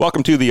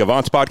Welcome to the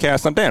Avants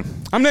podcast. I'm Dan.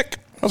 I'm Nick.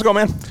 How's it going,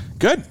 man?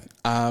 Good.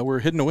 We're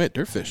hidden away at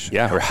DirtFish.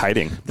 Yeah, we're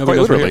hiding. Nobody Quite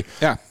literally.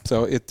 Yeah.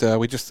 So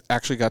we just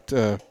actually got.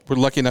 We're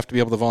lucky enough to be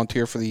able to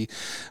volunteer for the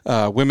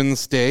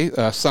Women's Day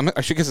Summit.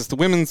 I should guess it's the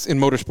Women's in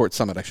Motorsports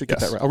Summit. I should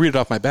get that right. I'll read it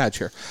off my badge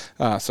here.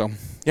 Yeah,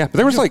 but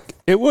there was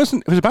it was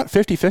about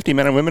 50-50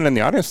 men and women in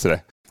the audience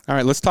today. All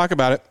right, let's talk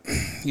about it.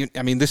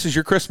 This is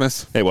your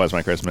Christmas. It was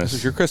my Christmas. This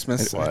is your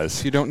Christmas. It was.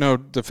 If you don't know,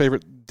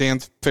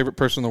 Dan's favorite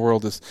person in the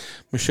world is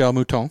Michelle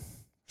Mouton.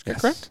 Is that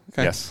correct?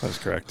 Okay. Yes, that's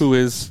correct. Who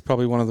is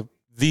probably one of the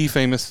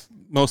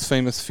most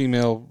famous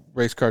female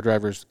race car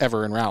drivers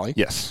ever in rally.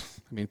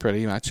 Yes.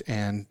 Pretty much.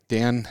 And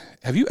Dan,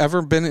 have you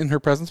ever been in her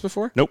presence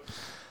before? Nope.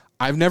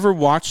 I've never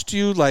watched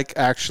you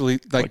actually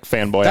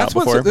fanboy out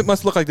before. It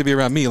must look like to be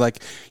around me.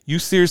 You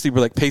seriously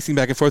were pacing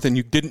back and forth, and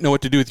you didn't know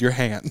what to do with your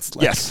hands.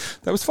 Yes,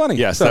 that was funny.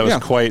 Yes, that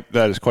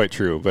is quite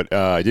true. But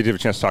I did have a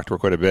chance to talk to her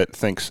quite a bit.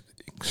 Thanks,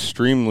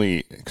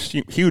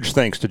 huge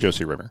thanks to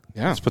Josie Rimmer.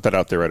 Yeah, let's put that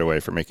out there right away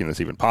for making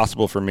this even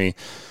possible for me.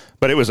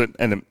 But it was an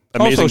amazing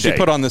also, she day.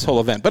 put on this whole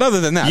event. But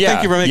other than that,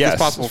 thank you for making this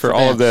possible for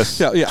all of this.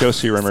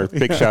 Josie Rimmer,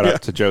 big shout out Yeah.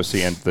 to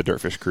Josie and the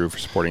DirtFish crew for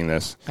supporting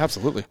this.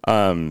 Absolutely.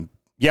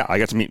 I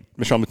got to meet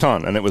Michelle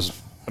Mouton, and it was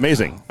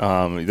amazing.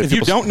 If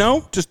you don't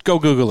know, just go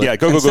Google it. Yeah,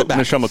 go Google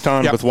Michelle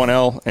Mouton with one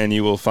L, and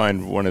you will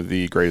find one of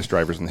the greatest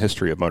drivers in the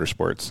history of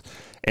motorsports.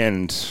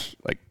 And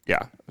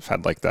I've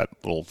had that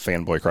little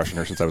fanboy crush on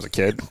her since I was a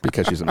kid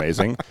because she's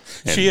amazing.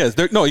 She is.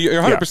 You're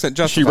 100%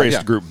 justified. She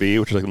raced Group B,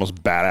 which is the most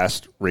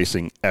badass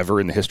racing ever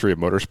in the history of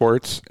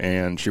motorsports,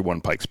 and she won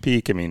Pikes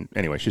Peak.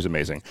 Anyway, she's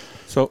amazing.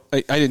 So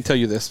I didn't tell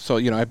you this. So,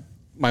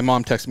 my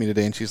mom texted me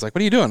today, and she's like, "What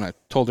are you doing?" I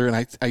told her, and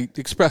I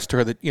expressed to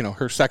her that,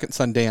 her second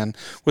son, Dan,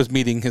 was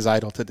meeting his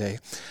idol today.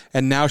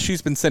 And now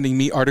she's been sending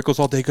me articles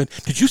all day going,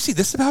 "Did you see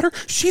this about her?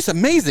 She's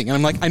amazing." And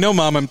I'm like, "I know,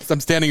 Mom. I'm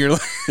standing here."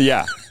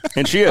 Yeah,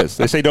 and she is.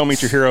 They say don't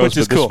meet your heroes,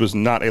 but cool. This was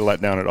not a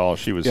letdown at all.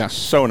 She was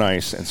so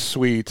nice and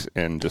sweet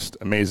and just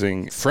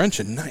amazing. French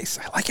and nice.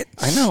 I like it.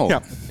 I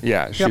know.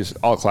 Yeah. She's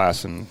all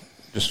class and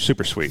just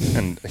super sweet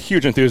and a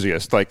huge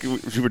enthusiast.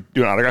 She would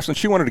do autographs, and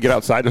she wanted to get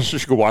outside just so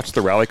she could watch the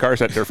rally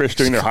cars at DirtFish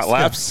doing their hot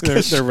laps.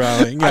 They're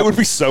rallying. Yep. I would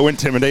be so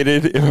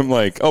intimidated if I'm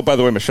like, oh, by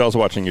the way, Michelle's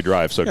watching you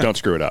drive, so don't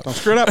screw it up. Don't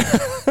screw it up.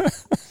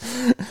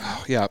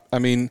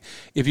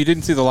 If you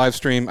didn't see the live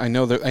stream, I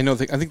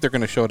think they're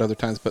going to show it other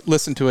times, but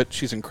listen to it.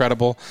 She's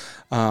incredible.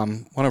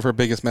 One of her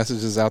biggest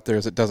messages out there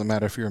is it doesn't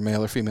matter if you're a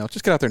male or female.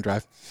 Just get out there and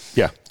drive.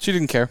 Yeah. She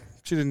didn't care.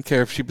 She didn't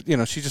care if she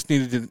just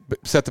needed to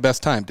set the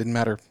best time. Didn't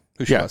matter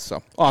who she was.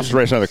 So awesome. Just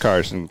racing other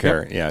cars, didn't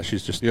care. Yep. Yeah,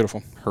 she's just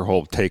beautiful. Her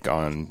whole take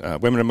on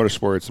women in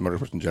motorsports and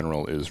motorsports in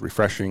general is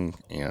refreshing,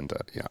 and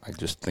I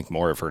just think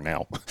more of her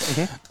now,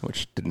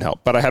 which didn't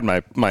help. But I had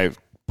my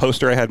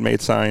poster I had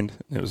made signed.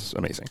 It was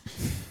amazing.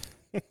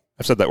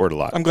 I've said that word a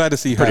lot. I'm glad to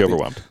see her. Pretty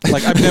overwhelmed.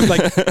 I've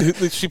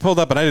never she pulled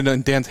up, and I didn't know.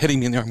 And Dan's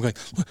hitting me in there. I'm going,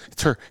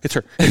 it's her. It's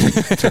her.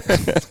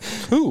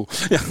 Who?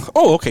 Yeah.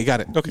 Oh, okay, got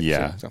it. Okay.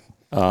 Yeah. So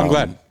I'm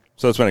glad.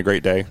 So it's been a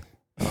great day.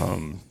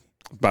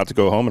 About to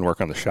go home and work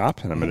on the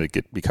shop, and I'm going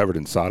to be covered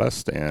in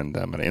sawdust, and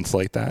I'm going to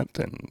insulate that.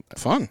 And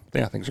fun.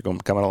 Yeah, things are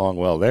coming along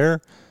well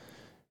there.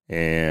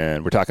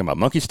 And we're talking about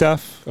monkey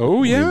stuff.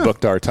 Oh, yeah. We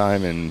booked our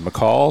time in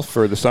McCall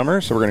for the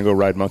summer, so we're going to go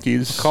ride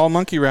monkeys. McCall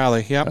Monkey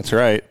Rally, yep. That's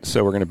right.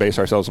 So we're going to base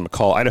ourselves in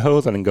McCall, Idaho,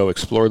 then go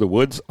explore the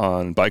woods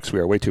on bikes we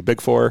are way too big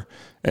for.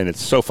 And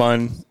it's so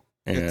fun.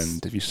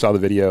 And if you saw the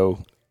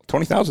video,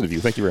 20,000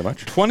 views. Thank you very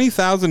much.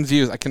 20,000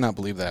 views. I cannot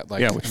believe that.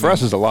 Which for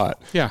us is a lot.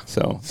 Yeah.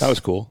 So that was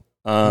cool.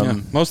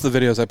 Most of the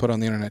videos I put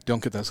on the internet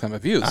don't get those kind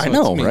of views. I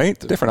know, right?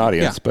 Different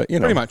audience, but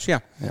pretty much, yeah.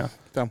 Yeah.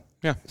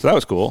 So that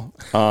was cool.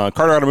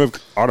 Kart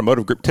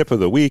Automotive Group Tip of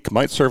the Week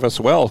might serve us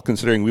well,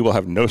 considering we will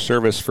have no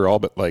service for all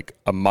but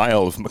a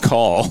mile of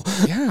McCall.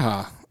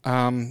 Yeah.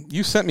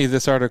 You sent me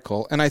this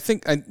article, and I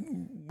think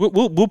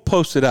we'll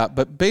post it up.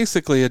 But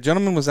basically, a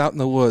gentleman was out in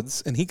the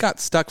woods, and he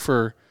got stuck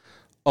for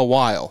a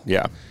while.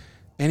 Yeah.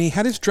 And he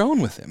had his drone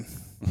with him.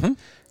 Mm-hmm.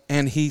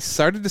 And he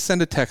started to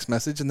send a text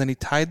message, and then he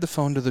tied the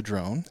phone to the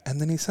drone,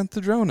 and then he sent the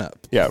drone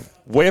up. Yeah,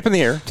 way up in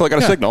the air until I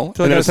got a signal,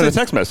 and then I sent a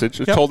text message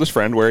that told his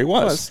friend where he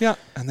was. Yeah,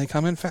 and they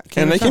come in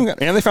and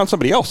they found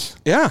somebody else.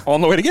 Yeah, on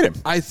the way to get him.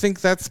 I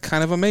think that's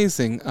kind of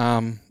amazing.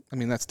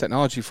 That's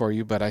technology for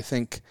you, but I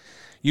think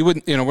you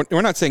wouldn't.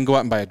 We're not saying go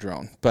out and buy a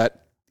drone, but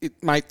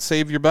it might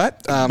save your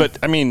butt. But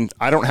I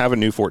don't have a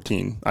new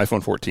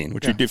iPhone 14,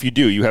 which if you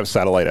do, you have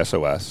satellite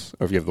SOS,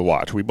 or if you have the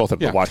watch. We both have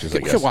the watches, I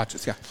guess.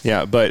 Watches, yeah.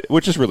 Yeah,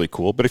 which is really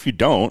cool. But if you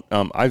don't,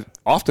 I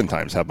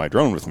oftentimes have my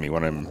drone with me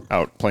when I'm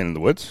out playing in the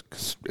woods,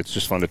 because it's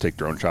just fun to take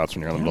drone shots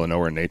when you're in the middle of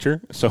nowhere in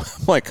nature. So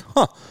I'm like,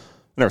 I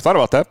never thought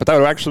about that, but that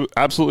would actually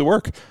absolutely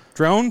work.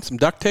 Drone, some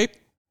duct tape.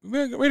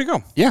 Way to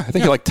go. Yeah, I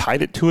think you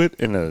tied it to it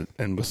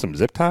and with some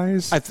zip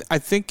ties. I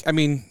think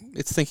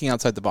it's thinking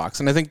outside the box.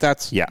 And I think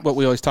that's what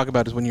we always talk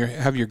about is when you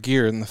have your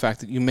gear and the fact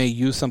that you may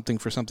use something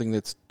for something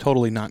that's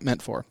totally not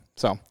meant for.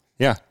 So,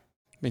 yeah.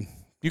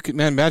 You can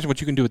imagine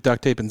what you can do with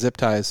duct tape and zip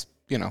ties,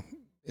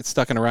 It's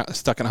stuck in a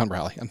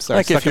rally. I'm sorry.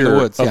 Like stuck if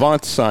your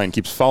Avants sign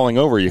keeps falling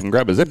over, you can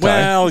grab a zip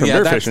tie from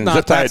DirtFish and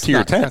zip tie it to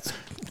your tent.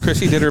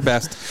 Chrissy did her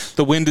best.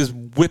 The wind is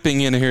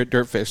whipping in here at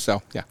DirtFish,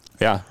 so yeah.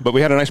 Yeah, but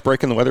we had a nice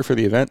break in the weather for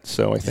the event,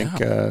 so I think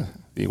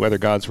the weather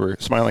gods were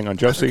smiling on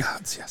Josie. Weather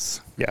gods,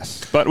 yes.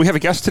 Yes. But we have a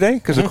guest today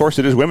because, of course,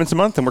 it is Women's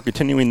Month, and we're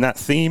continuing that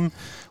theme.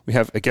 We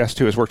have a guest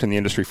who has worked in the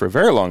industry for a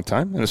very long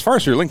time. And as far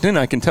as your LinkedIn,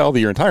 I can tell that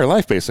your entire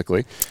life,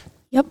 basically.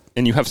 Yep.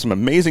 And you have some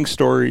amazing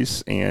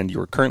stories, and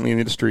you're currently in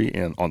the industry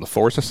and on the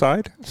Forza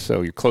side,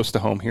 so you're close to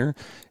home here.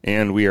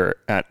 And we are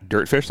at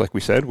DirtFish, like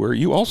we said, where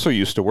you also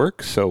used to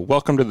work. So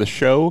welcome to the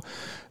show,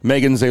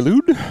 Megan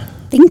Zalud.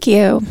 Thank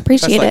you.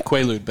 Appreciate That's like it.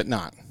 Quaalude, but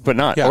not. But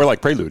not, Yeah. or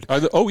like Prelude.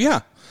 Oh,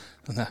 yeah.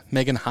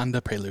 Megan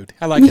Honda Prelude.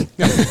 I like it.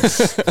 Yeah.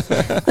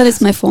 That is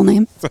my full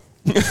name.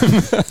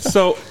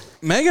 So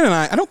Megan and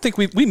I don't think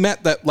we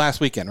met that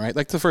last weekend, right?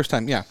 Like the first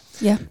time, yeah.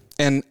 Yeah.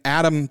 And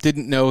Adam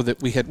didn't know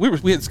that we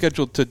had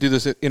scheduled to do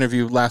this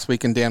interview last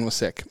week, and Dan was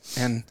sick.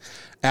 And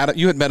Adam,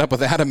 you had met up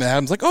with Adam, and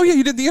Adam's like, "Oh yeah,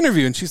 you did the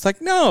interview," and she's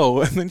like,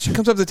 "No." And then she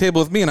comes up to the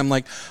table with me, and I'm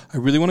like, "I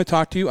really want to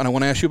talk to you, and I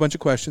want to ask you a bunch of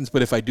questions,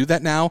 but if I do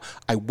that now,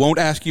 I won't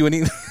ask you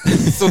any."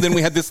 So then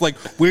we had this like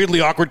weirdly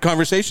awkward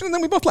conversation, and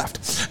then we both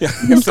left. Yeah,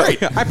 it was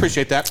great. Yeah, I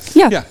appreciate that.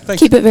 Yeah. Thank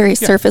Keep you. it very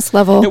surface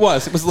level. It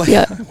was like,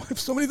 Yeah. I have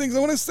so many things I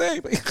want to say.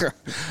 But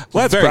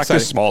Let's very practice exciting.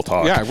 small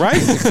talk. Yeah, right?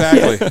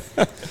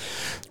 Exactly.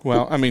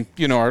 Well, I mean,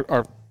 you know,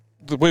 our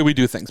the way we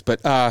do things.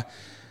 But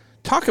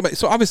talk about,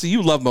 so obviously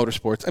you love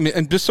motorsports. I mean,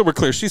 and just so we're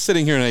clear, she's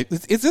sitting here tonight.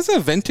 Is this a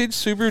vintage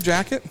Subaru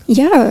jacket?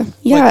 Yeah.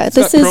 Like,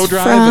 this got is Pro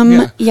Drive from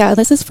and-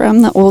 this is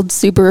from the old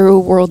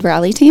Subaru World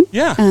Rally team.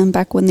 Yeah.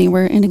 Back when they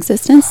were in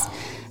existence.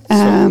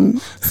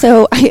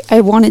 So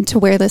I wanted to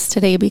wear this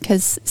today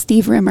because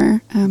Steve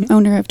Rimmer,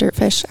 owner of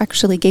DirtFish,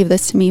 actually gave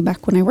this to me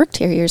back when I worked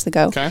here years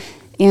ago. Okay.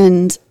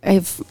 And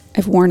I've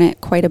worn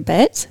it quite a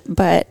bit,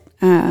 but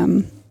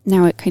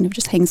now it kind of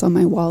just hangs on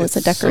my wall as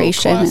a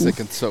decoration. So classic and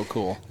and so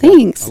cool.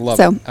 thanks. I love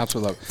so it.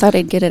 Absolutely love it. thought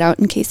I'd get it out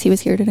in case he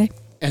was here today.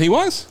 And he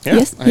was? Yeah.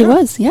 Yes, he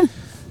was. Yeah.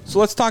 So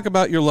let's talk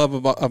about your love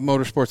of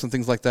motorsports and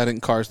things like that in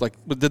cars. Like,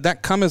 did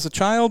that come as a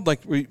child?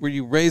 Like, were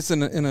you raised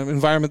in an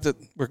environment that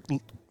were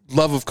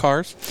love of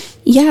cars?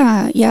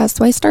 Yeah.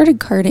 So I started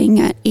karting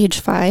at age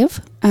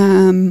 5.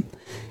 And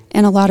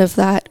a lot of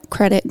that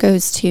credit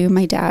goes to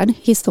my dad.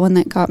 He's the one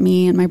that got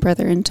me and my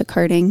brother into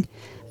karting.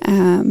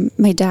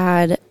 My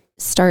dad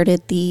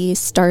started the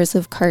Snap-on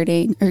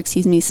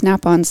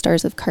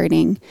Stars of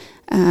Karting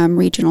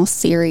regional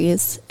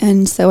series.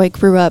 And so I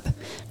grew up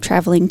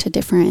traveling to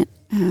different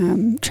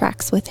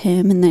tracks with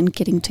him and then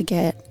getting to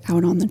get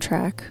out on the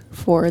track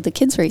for the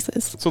kids'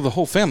 races. So the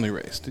whole family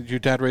raced. Did your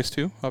dad race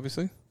too,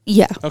 obviously?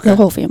 Yeah, Okay. the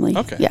whole family.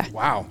 Okay. Yeah.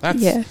 Wow.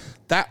 That's Yeah.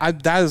 that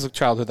is a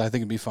childhood I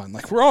think would be fun.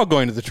 Like, we're all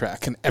going to the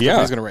track and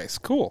everybody's going to race.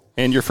 Cool.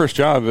 And your first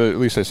job, at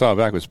least I saw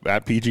back, was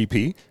at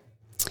PGP?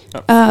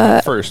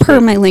 First. Per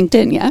but- my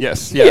LinkedIn, yeah.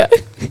 Yes. Yeah.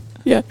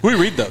 Yeah. We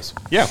read those.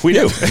 Yeah, we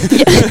do.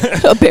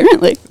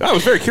 Apparently. I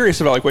was very curious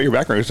about like what your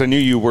background is. I knew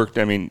you worked,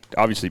 I mean,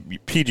 obviously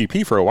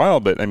PGP for a while,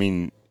 but I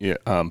mean,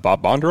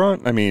 Bob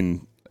Bondurant, I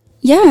mean.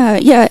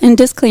 Yeah. And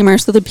disclaimer,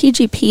 so the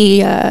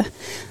PGP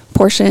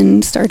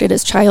portion started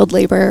as child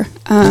labor.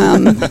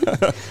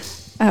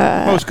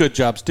 Most good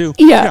jobs do.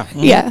 Yeah.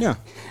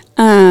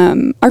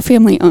 Our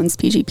family owns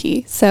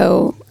PGP,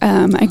 so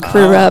I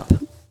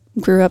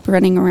grew up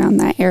running around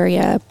that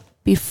area.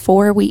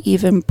 Before we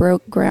even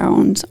broke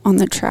ground on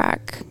the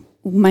track,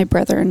 my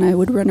brother and I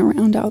would run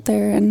around out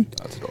there, and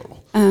That's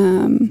adorable.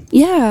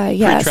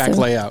 Pre-track so,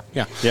 layout.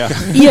 Yeah.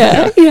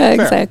 yeah,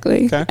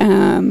 exactly.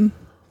 Okay.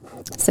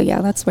 So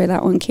yeah, that's where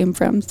that one came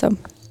from. So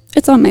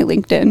it's on my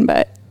LinkedIn,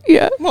 but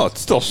yeah. Well, it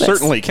still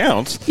certainly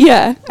counts.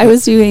 Yeah, I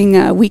was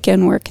doing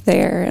weekend work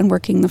there and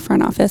working the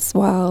front office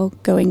while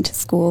going to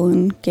school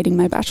and getting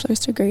my bachelor's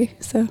degree.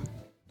 So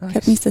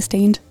kept me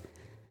sustained.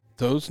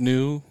 Those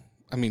new,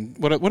 I mean,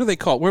 what do they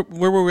call? Where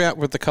were we at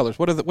with the colors?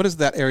 What is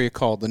that area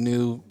called? The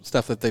new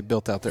stuff that they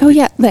built out there. Oh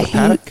yeah, the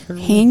paddock?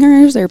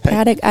 hangers or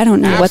paddock. I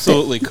don't know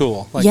Absolutely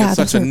cool. Like, Yeah, it's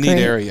such those a are neat great.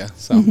 area.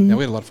 So yeah,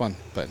 we had a lot of fun.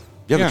 But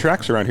Yeah, the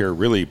tracks around here are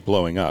really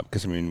blowing up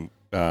because, I mean,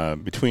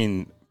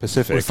 between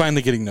Pacific. we're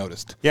finally getting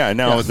noticed. Yeah, and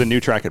now the new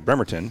track at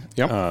Bremerton.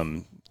 Yep.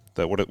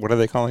 What are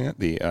they calling it?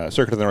 The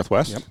Circuit of the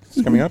Northwest. Yep.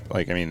 Is coming up.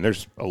 Like, I mean,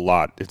 there's a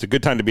lot. It's a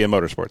good time to be in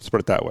motorsports. Let's put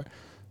it that way.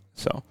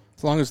 So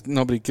As long as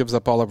nobody gives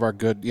up all of our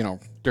good,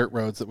 dirt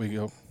roads that we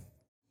go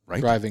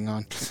driving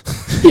on.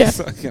 Yeah.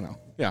 So,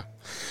 yeah.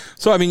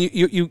 So, I mean,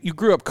 you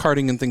grew up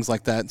karting and things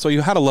like that. So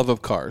you had a love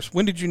of cars.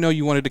 When did you know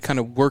you wanted to kind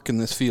of work in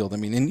this field? I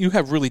mean, and you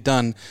have really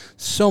done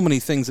so many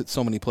things at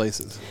so many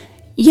places.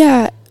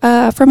 Yeah,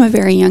 from a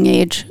very young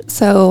age.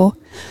 So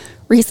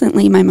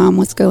recently my mom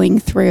was going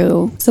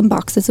through some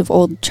boxes of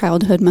old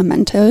childhood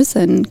mementos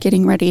and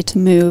getting ready to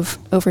move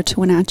over to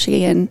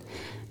Wenatchee. And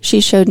she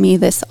showed me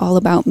this All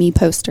About Me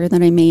poster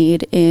that I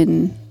made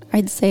in,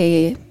 I'd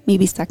say,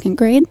 maybe 2nd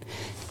grade.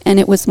 And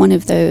it was one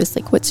of those,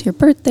 like, what's your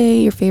birthday,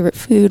 your favorite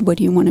food, what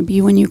do you want to be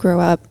when you grow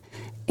up?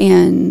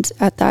 And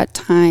at that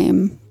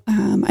time,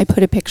 I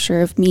put a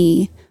picture of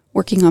me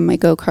working on my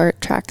go-kart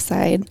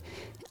trackside,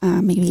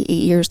 maybe 8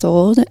 years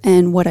old.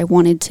 And what I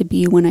wanted to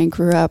be when I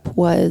grew up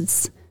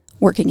was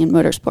working in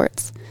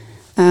motorsports.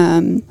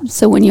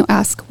 So when you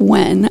ask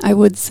when, I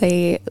would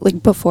say,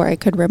 like, before I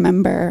could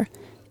remember,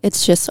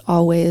 it's just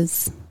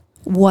always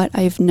what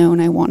I've known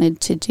I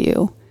wanted to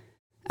do.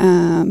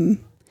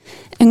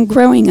 And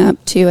growing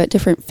up, too, at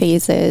different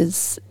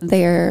phases,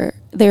 there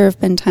have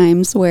been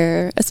times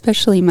where,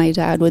 especially my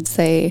dad would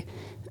say,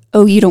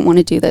 oh, you don't want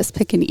to do this,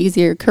 pick an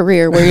easier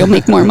career where you'll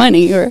make more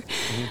money, or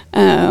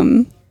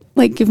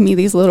like give me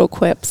these little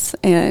quips.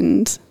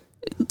 And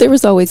there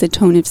was always a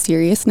tone of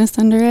seriousness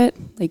under it,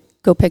 like,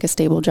 go pick a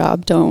stable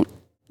job, don't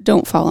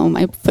follow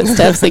my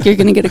footsteps, like, you're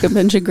going to get a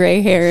bunch of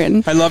gray hair.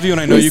 And I love you and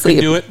I know you can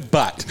do it,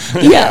 but.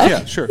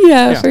 Yeah, sure.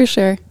 Yeah, for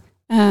sure.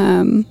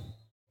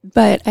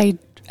 But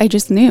I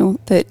just knew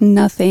that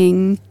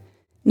nothing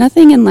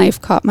in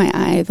life caught my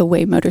eye the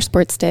way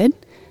motorsports did.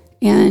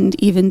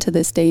 And even to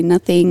this day,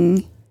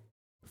 nothing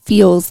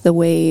feels the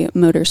way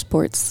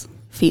motorsports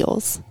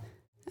feels.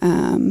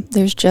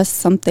 There's just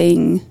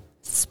something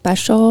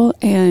special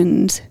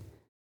and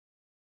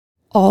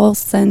all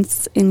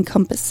sense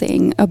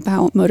encompassing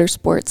about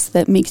motorsports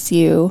that makes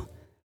you,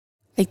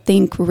 I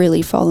think,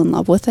 really fall in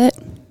love with it.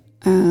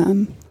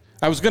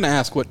 I was going to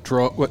ask what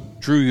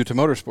drew you to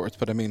motorsports,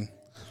 but I mean,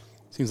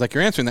 seems like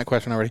you're answering that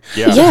question already.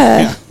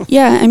 Yeah.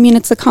 I mean,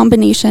 it's a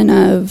combination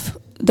of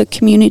the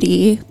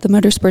community, the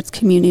motorsports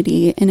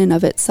community in and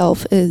of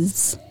itself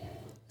is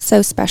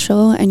so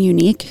special and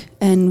unique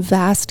and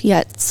vast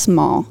yet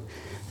small.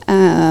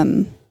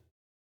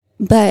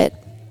 But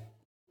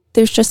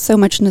there's just so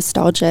much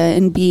nostalgia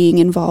in being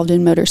involved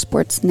in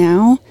motorsports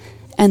now,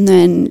 and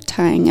then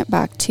tying it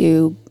back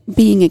to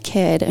being a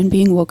kid and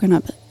being woken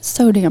up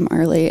so damn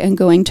early and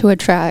going to a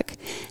track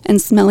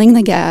and smelling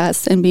the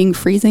gas and being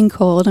freezing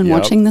cold and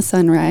watching the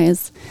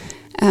sunrise.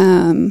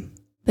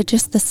 But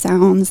just the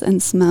sounds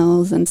and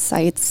smells and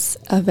sights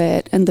of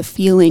it and the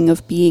feeling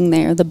of being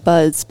there, the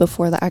buzz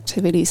before the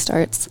activity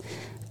starts,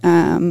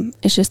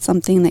 it's just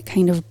something that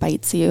kind of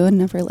bites you and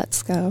never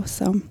lets go.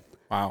 So,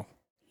 wow.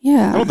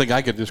 Yeah. I don't think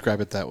I could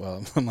describe it that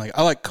well. I'm like,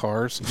 I like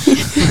cars.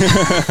 It's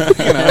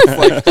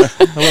like,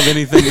 I love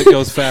anything that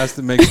goes fast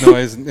and makes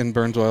noise and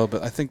burns oil.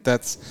 But I think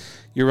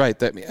you're right.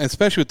 That,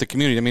 especially with the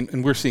community. I mean,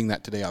 and we're seeing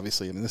that today,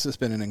 obviously. I mean, this has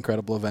been an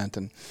incredible event,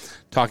 and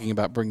talking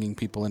about bringing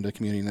people into the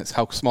community, and that's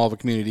how small of a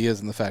community is,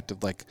 and the fact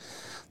of, like,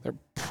 they're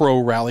pro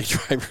rally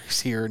drivers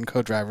here and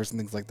co-drivers and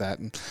things like that,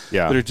 and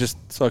that are just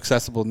so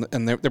accessible.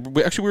 And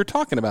we were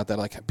talking about that,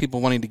 like,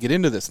 people wanting to get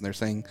into this, and they're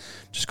saying,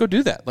 just go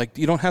do that. Like,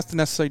 you don't have to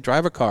necessarily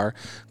drive a car.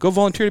 Go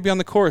volunteer to be on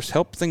the course.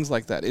 Help things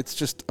like that. It's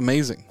just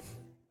amazing.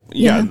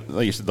 Yeah,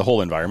 like you said, the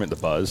whole environment, the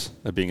buzz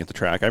of being at the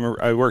track. I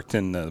remember I worked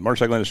in the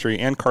motorcycle industry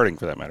and karting,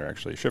 for that matter,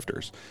 actually,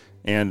 shifters.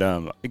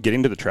 And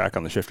getting to the track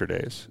on the shifter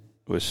days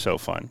was so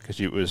fun because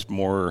it was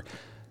more.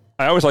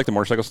 I always like the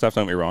motorcycle stuff.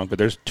 Don't get me wrong, but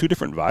there's two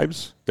different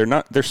vibes.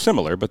 They're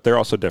similar, but they're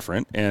also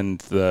different. And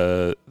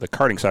the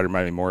karting side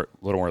reminded me a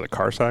little more of the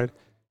car side.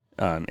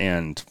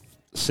 And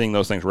seeing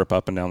those things rip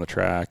up and down the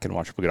track and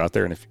watch people get out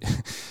there, and if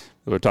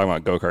we're talking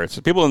about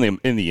go-karts. People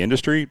in the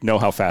industry know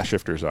how fast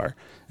shifters are.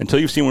 Until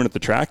you've seen one at the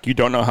track, you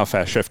don't know how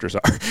fast shifters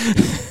are.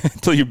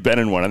 Until you've been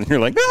in one, and then you're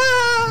like,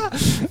 ah!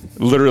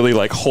 Literally,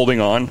 like,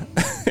 holding on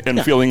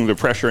and feeling the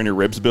pressure in your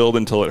ribs build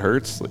until it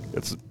hurts. Like,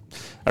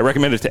 I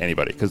recommend it to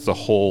anybody because it's a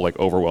whole, like,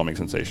 overwhelming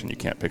sensation you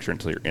can't picture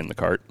until you're in the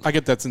cart. I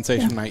get that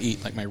sensation when I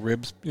eat, like, my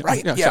ribs.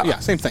 Right. Yeah,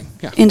 same thing.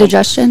 Yeah.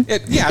 Indigestion?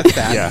 It's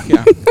that.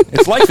 Yeah.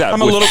 It's like that.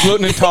 I'm a little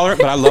gluten intolerant,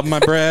 but I love my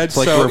bread. It's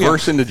like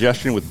reverse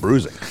indigestion with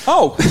bruising.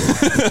 Oh.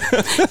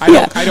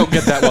 I don't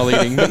get that while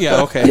eating. But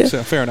okay.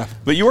 So fair enough.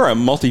 But you are a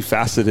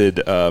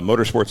multifaceted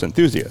motorsports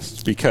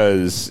enthusiast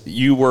because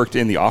you worked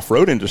in the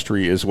off-road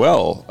industry as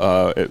well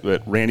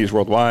at Randy's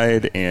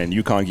Worldwide and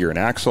Yukon Gear and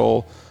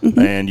Axle,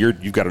 and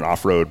you've got an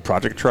off-road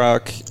project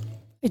truck.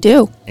 I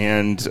do.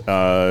 And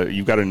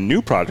you've got a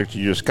new project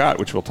you just got,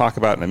 which we'll talk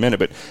about in a minute.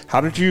 But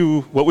did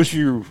you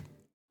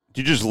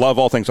just love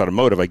all things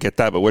automotive? I get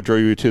that, but what drove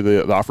you to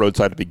the off-road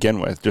side to begin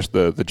with? Just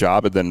the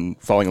job and then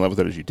falling in love with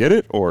it as you did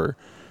it, or?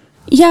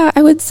 Yeah,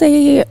 I would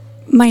say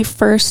my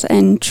first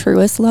and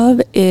truest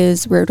love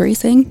is road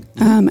racing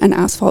and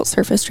asphalt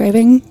surface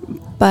driving,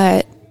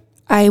 but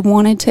I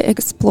wanted to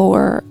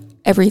explore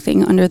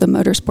everything under the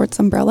motorsports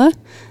umbrella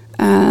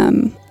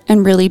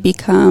and really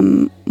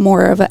become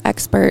more of an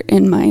expert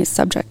in my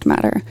subject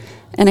matter.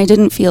 And I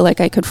didn't feel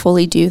like I could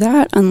fully do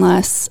that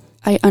unless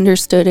I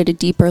understood at a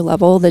deeper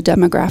level the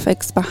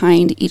demographics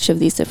behind each of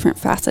these different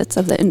facets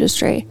of the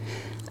industry.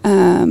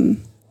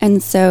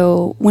 And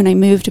so when I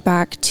moved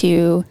back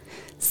to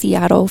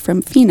Seattle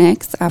from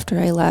Phoenix after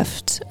I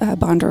left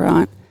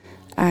Bondurant,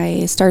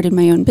 I started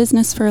my own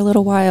business for a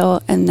little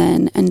while and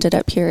then ended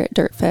up here at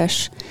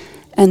DirtFish.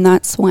 And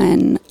that's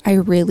when I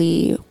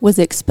really was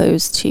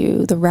exposed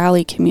to the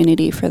rally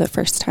community for the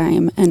first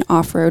time and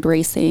off-road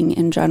racing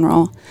in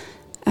general.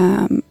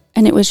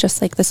 And it was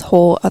just like this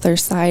whole other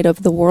side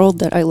of the world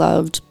that I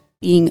loved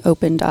being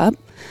opened up.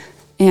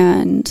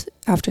 And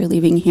after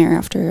leaving here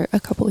after a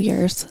couple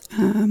years,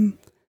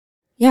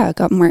 I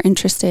got more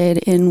interested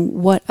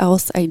in what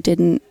else I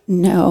didn't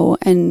know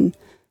and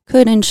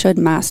could and should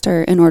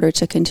master in order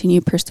to continue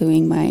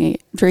pursuing my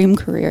dream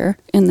career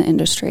in the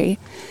industry.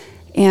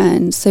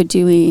 And so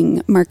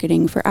doing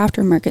marketing for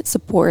aftermarket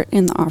support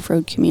in the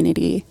off-road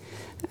community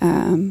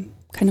kind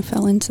of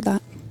fell into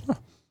that. Huh.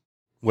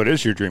 What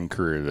is your dream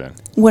career then?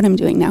 What I'm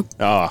doing now.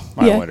 Oh,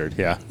 I wondered,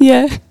 yeah.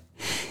 Yeah.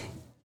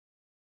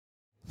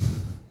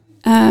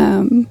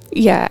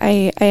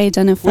 I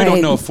identified... We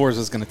don't know if Forza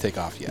is going to take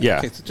off yet. Yeah.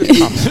 Okay, so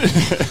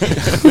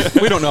just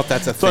we don't know if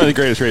that's a thing. It's only the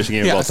greatest racing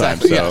game of all time,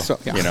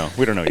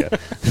 we don't know yet.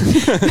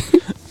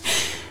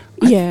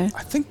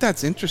 I think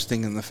that's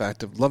interesting in the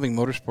fact of loving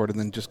motorsport and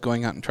then just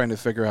going out and trying to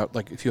figure out,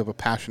 like, if you have a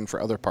passion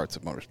for other parts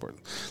of motorsport.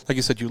 Like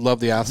you said, you love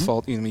the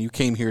asphalt. Mm-hmm. You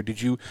came here.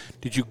 Did you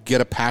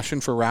get a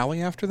passion for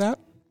rally after that?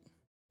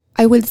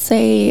 I would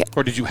say...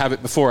 Or did you have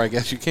it before, I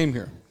guess, you came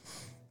here?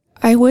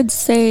 I would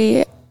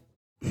say...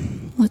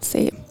 Let's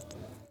see.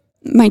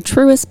 My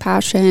truest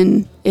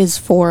passion is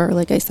for,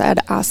 like I said,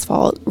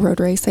 asphalt road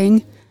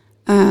racing.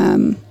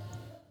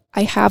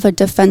 I have a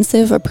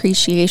defensive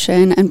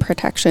appreciation and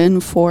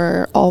protection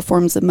for all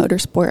forms of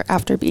motorsport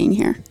after being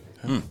here.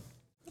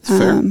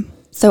 Fair.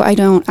 So I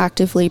don't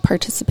actively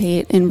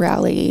participate in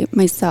rally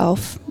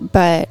myself,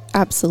 but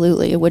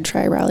absolutely would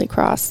try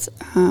rallycross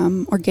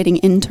or getting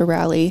into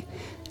rally.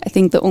 I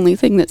think the only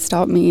thing that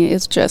stopped me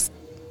is just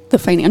the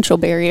financial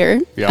barrier.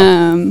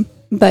 Yeah.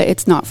 But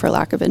it's not for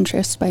lack of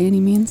interest by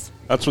any means.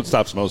 That's what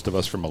stops most of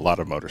us from a lot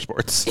of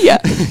motorsports. Yeah.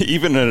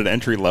 Even at an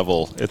entry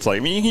level, it's like, I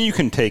mean, you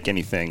can take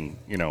anything,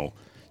 you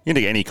can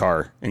take any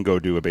car and go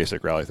do a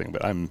basic rally thing.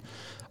 But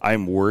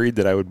I'm worried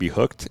that I would be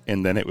hooked,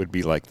 and then it would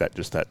be like that,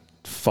 just that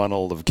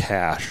funnel of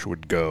cash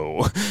would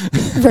go.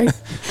 Right.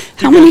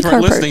 How many car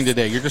listening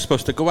today? You're just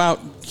supposed to go out,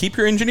 keep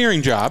your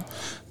engineering job,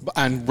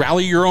 and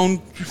rally your own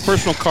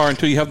personal car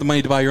until you have the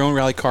money to buy your own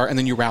rally car, and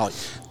then you rally.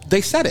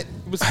 They said it.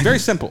 It was very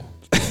simple.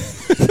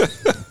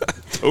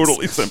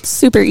 Totally simple.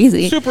 Super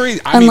easy.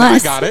 I mean, I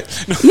got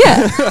it.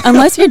 Yeah.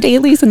 Unless your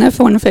daily's an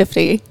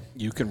F-150.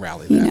 You can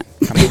rally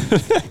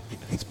that.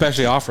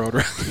 Especially off-road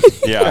rally.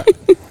 Yeah.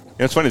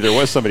 It's funny. There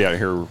was somebody out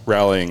here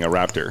rallying a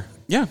Raptor.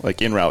 Yeah.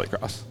 Like in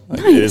rallycross.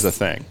 Like, nice. It is a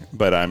thing.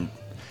 But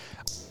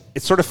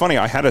it's sort of funny.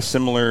 I had a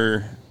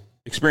similar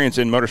experience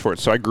in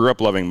motorsports. So I grew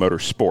up loving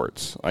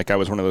motorsports. Like I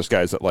was one of those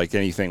guys that liked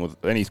anything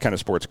with any kind of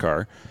sports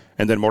car.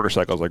 And then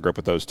motorcycles, I grew up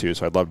with those too,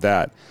 so I loved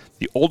that.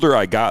 The older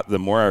I got, the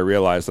more I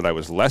realized that I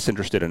was less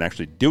interested in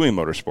actually doing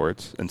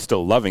motorsports and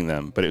still loving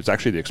them, but it was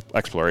actually the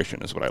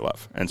exploration is what I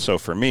love. And so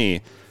for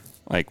me,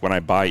 like when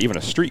I buy even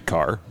a street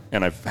car,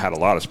 and I've had a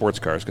lot of sports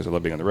cars because I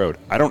love being on the road,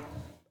 I don't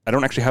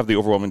actually have the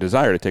overwhelming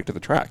desire to take to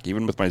the track.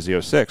 Even with my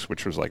Z06,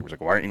 which was like,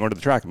 why aren't you going to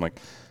the track? I'm like,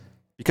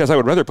 because I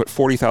would rather put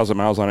 40,000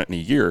 miles on it in a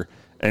year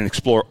and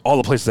explore all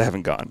the places I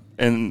haven't gone.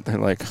 And they're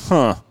like,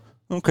 huh.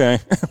 Okay.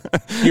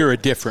 You're a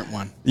different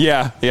one.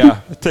 Yeah.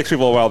 It takes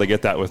people a while to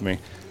get that with me.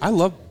 I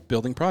love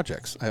building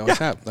projects. I always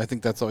have. I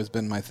think that's always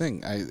been my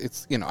thing. I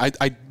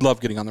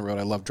love getting on the road.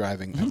 I love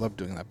driving. I love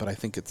doing that. But I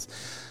think it's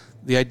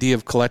the idea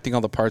of collecting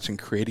all the parts and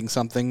creating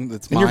something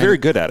that's mine. And you're very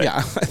good at it. Yeah.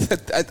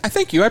 I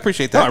thank you. I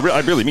appreciate that. No,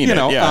 I really mean it.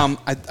 Yeah.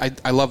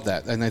 I love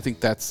that. And I think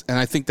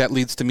that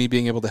leads to me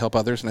being able to help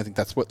others. And I think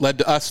that's what led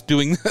to us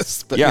doing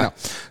this. But,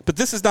 but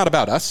this is not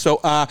about us. So,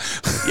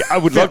 I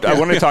would love to, I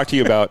want to talk to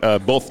you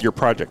about both your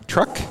project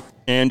truck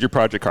and your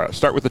project car.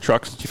 Start with the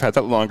truck since you've had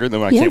that longer.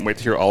 Then I can't wait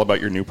to hear all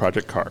about your new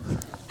project car.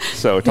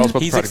 So tell us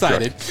about the project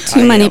excited. Too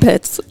truck. many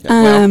pits.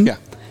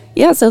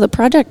 So the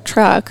project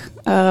truck,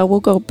 we'll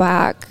go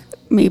back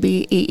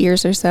maybe 8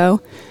 years or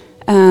so.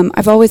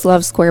 I've always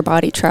loved square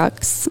body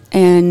trucks,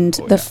 and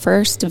the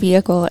first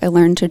vehicle I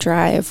learned to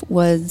drive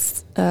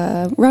was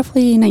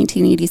roughly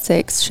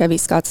 1986 Chevy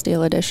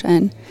Scottsdale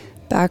Edition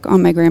back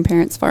on my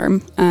grandparents'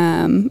 farm.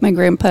 My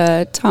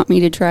grandpa taught me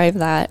to drive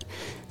that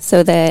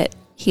so that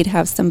he'd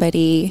have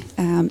somebody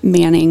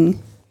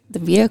manning the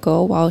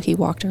vehicle while he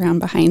walked around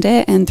behind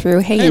it and threw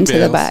hay into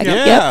the back.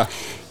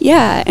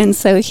 Yeah, and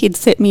so he'd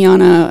sit me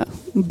on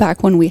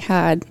back when we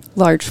had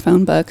large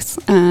phone books,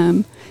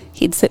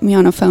 he'd sit me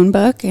on a phone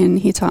book and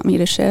he taught me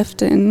to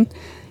shift, and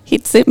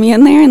he'd sit me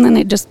in there and then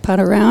I'd just putt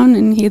around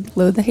and he'd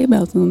load the hay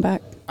bales in the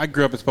back. I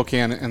grew up in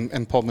Spokane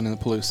and Pullman in the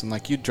Palouse, and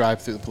like you'd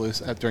drive through the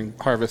Palouse during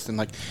harvest, and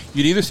like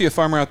you'd either see a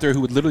farmer out there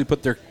who would literally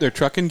put their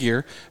truck in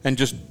gear and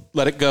just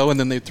let it go, and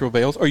then they'd throw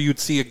bales, or you'd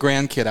see a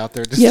grandkid out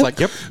there just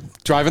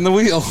driving the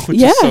wheel,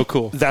 which is so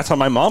cool. That's how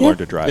my mom learned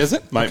to drive. Is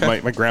it? My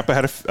grandpa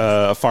had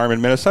a farm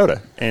in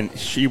Minnesota, and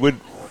she would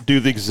do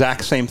the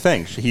exact same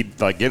thing. He'd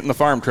like get in the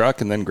farm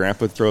truck, and then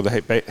Grandpa would throw the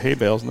hay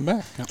bales in the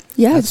back.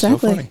 Yeah, that's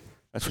exactly. So funny.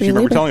 That's what she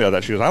remember telling me about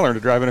that. She goes, I learned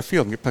to drive in a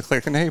field and get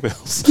collecting hay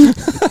bales.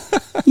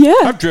 Yeah.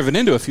 I've driven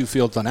into a few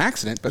fields on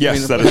accident, but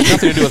yes, that has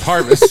nothing to do with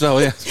harvest. So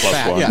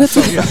That's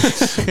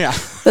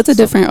a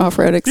different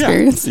off-road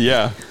experience.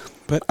 Yeah.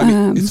 But I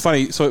mean, it's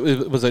funny. So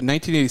it was a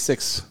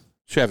 1986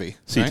 Chevy.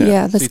 C10. Right?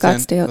 Yeah, the C10.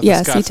 Scottsdale.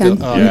 Yeah, C10.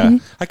 Yeah.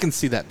 I can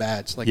see that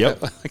badge. Like yep.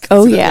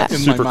 that,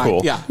 super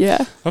cool.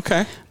 Yeah.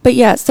 Okay. But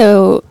yeah,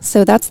 so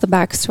that's the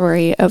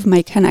backstory of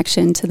my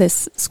connection to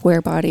this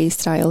square body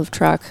style of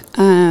truck.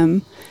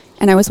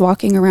 And I was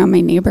walking around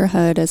my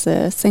neighborhood as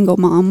a single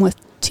mom with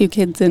 2 2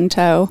 kids in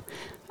tow,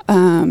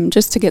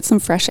 just to get some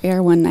fresh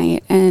air one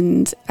night.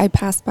 And I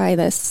passed by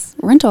this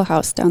rental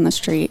house down the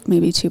street,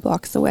 maybe 2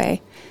 blocks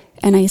away,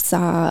 and I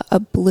saw a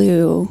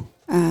blue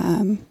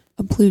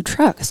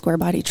truck, a square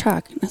body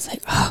truck. And I was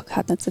like, oh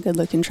God, that's a good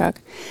looking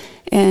truck.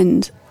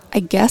 And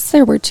I guess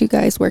there were 2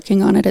 guys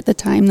working on it at the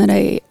time that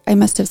I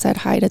must have said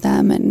hi to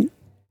them. And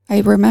I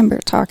remember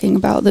talking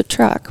about the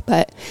truck,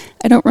 but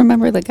I don't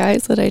remember the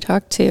guys that I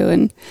talked to.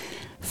 And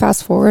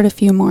fast forward a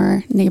few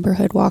more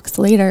neighborhood walks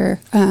later,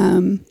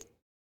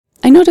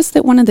 I noticed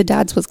that one of the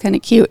dads was kind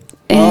of cute.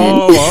 And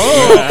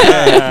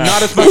okay.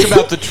 Not as much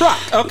about the truck.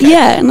 Okay.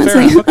 Yeah, and it's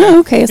like,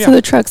 okay, so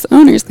the truck's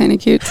owner's kind of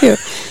cute too.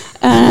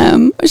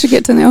 I should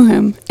get to know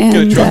him. And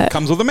Good truck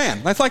comes with a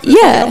man. That's like,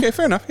 yeah. Okay,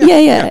 fair enough.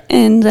 Yeah.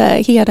 And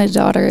he had a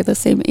daughter the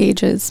same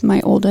age as my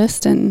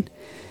oldest and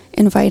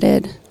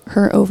invited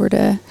her over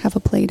to have a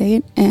play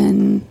date.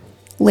 And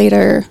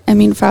later,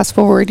 fast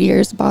forward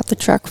years, bought the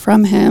truck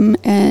from him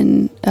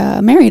and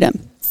married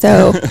him.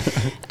 So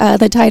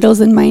the title's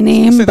in my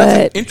name, but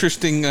that's an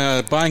interesting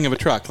buying of a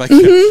truck. Like,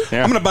 I'm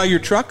going to buy your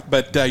truck,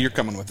 but you're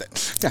coming with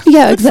it.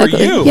 Yeah, exactly.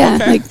 For you. Yeah,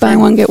 okay. like buy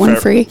one get one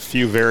free. A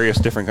few various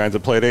different kinds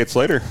of play dates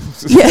later.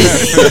 Yeah,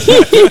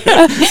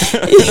 yeah,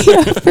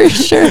 for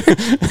sure.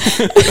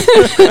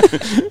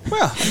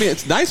 Well,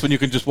 it's nice when you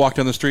can just walk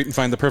down the street and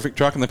find the perfect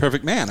truck and the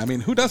perfect man.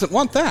 Who doesn't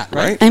want that,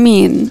 right? I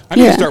need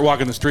to start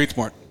walking the streets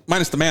more.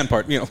 Minus the man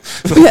part, Yeah.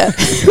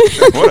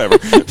 Whatever.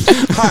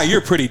 Hi,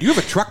 you're pretty. Do you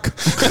have a truck?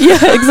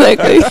 Yeah,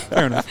 exactly.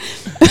 Fair enough.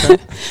 Okay.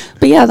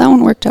 But yeah, that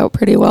one worked out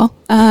pretty well.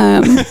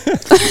 And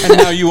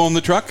now you own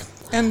the truck?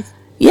 And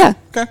yeah.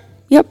 Okay.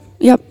 Yep.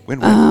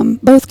 Win-win.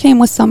 Both came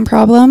with some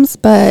problems,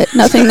 but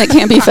nothing that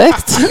can't be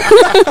fixed.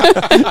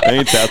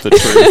 Ain't that the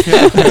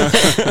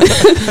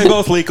truth? They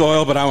both leak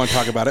oil, but I want to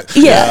talk about it.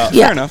 Yeah.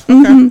 Fair enough.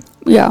 Mm-hmm. Okay.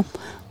 Yeah.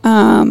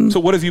 So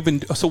what have you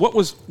been? So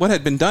what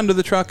had been done to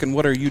the truck, and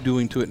what are you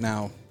doing to it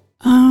now?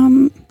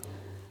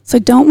 So I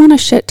don't want to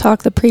shit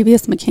talk the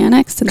previous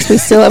mechanics since we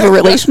still have a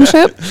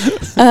relationship.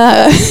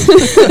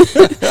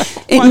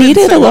 It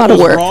needed a lot of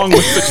work. What's wrong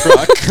with the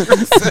truck?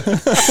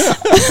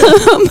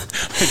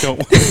 I don't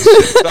want to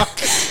shit talk.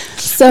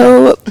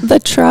 So the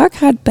truck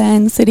had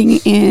been sitting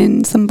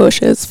in some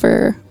bushes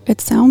for,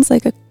 it sounds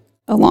like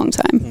a long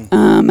time,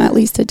 at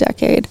least a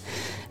decade.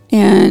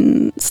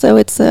 And so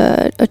it's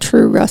a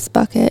true rust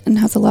bucket and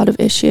has a lot of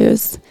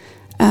issues.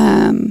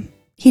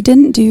 He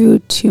didn't do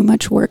too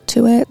much work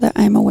to it that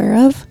I'm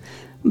aware of,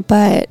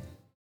 but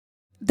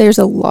there's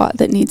a lot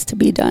that needs to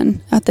be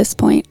done at this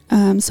point.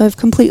 So I've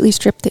completely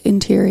stripped the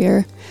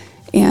interior,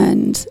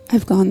 and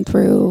I've gone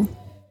through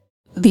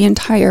the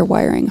entire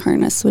wiring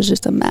harness was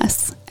just a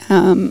mess.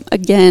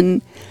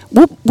 Again,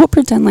 we'll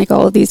pretend like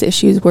all of these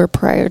issues were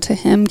prior to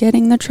him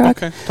getting the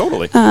truck. Okay,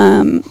 totally.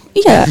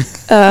 Yeah.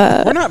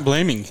 We're not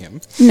blaming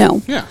him.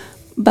 No. Yeah.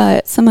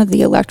 But some of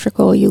the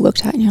electrical you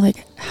looked at and you're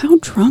like, how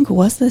drunk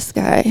was this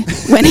guy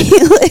when he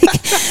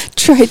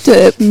tried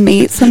to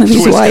mate some of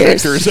these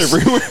wires? Connectors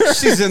everywhere.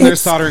 She's in there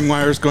soldering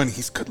wires going,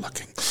 he's good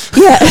looking.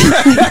 Yeah.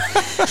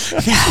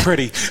 He's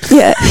pretty.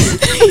 Yeah.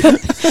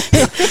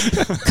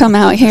 Come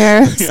out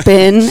here,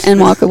 spin, and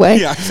walk away.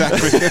 Yeah,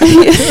 exactly.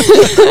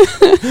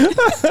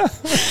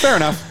 Fair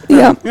enough.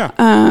 Yeah.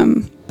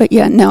 But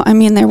yeah, no,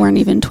 there weren't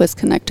even twist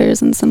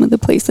connectors in some of the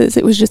places.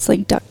 It was just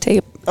like duct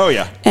tape. Oh,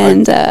 yeah.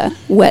 And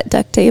wet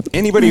duct tape.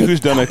 Anybody who's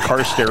done a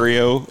car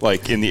stereo,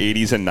 like in the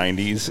 80s and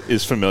 90s,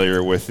 is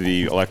familiar with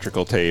the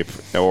electrical tape,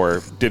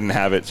 or didn't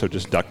have it, so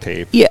just duct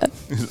tape. Yeah.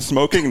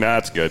 Smoking? Nah,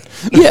 it's good.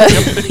 Yeah,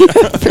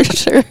 yeah, for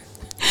sure.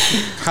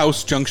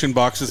 House junction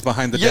boxes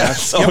behind the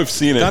yes. dash. Oh, I've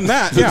seen it. Done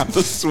that, yeah.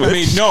 The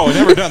switch. No, I've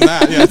never done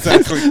that. Yeah,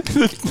 exactly.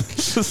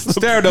 The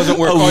stereo doesn't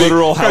work. A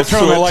literal house turn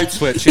switch. On the light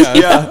switch, yeah.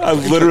 Yeah,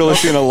 I've literally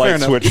seen a light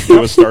switch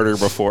to a starter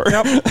before.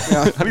 Yep.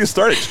 Yeah. How do you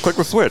start it? Just click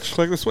the switch.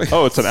 Click the switch.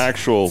 Oh, it's an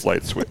actual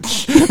light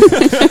switch.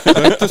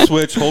 Click the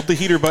switch, hold the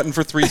heater button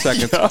for 3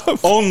 seconds. Yep.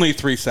 Only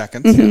 3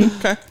 seconds. Mm-hmm.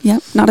 Okay.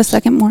 Yep, not a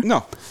second more.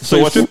 No. So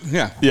what's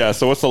Yeah,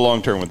 so what's the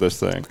long term with this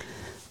thing?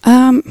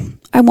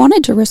 I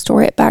wanted to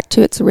restore it back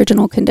to its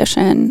original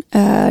condition,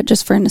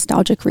 just for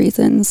nostalgic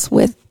reasons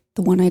with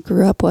the one I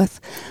grew up with.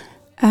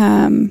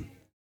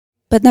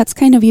 But that's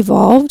kind of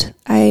evolved.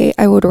 I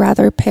would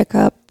rather pick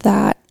up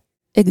that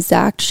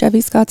exact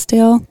Chevy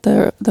Scottsdale,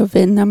 the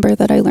VIN number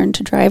that I learned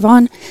to drive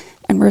on,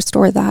 and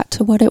restore that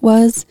to what it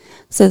was.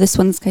 So this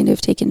one's kind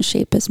of taken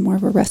shape as more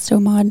of a resto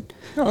mod.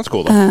 Oh, that's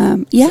cool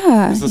though.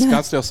 Yeah. Is the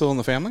Scottsdale still in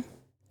the family?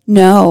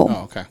 No.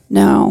 Oh, okay.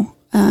 No.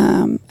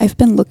 I've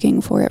been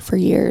looking for it for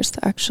years,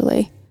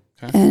 actually.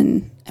 Okay.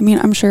 And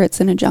I'm sure it's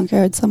in a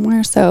junkyard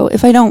somewhere. So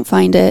if I don't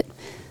find it,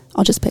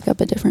 I'll just pick up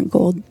a different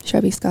gold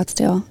Chevy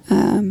Scottsdale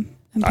and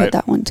put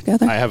that one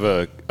together. I have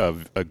a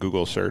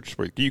Google search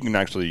where you can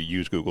actually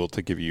use Google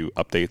to give you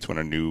updates when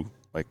a new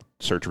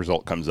search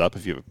result comes up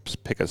if you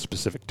pick a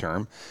specific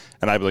term.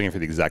 And I've been looking for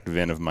the exact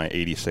VIN of my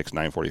 86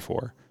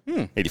 944,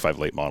 85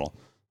 late model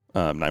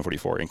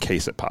 944 in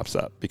case it pops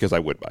up, because I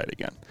would buy it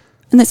again.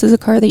 And this is a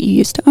car that you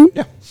used to own?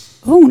 Yeah.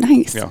 Oh,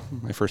 nice. Yeah,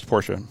 my first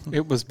Porsche.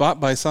 It was bought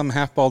by some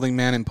half-balding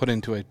man and put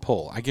into a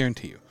pole, I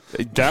guarantee you.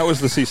 That was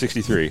the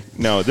C63.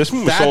 No, this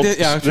one was sold.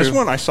 This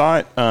one, I saw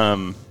it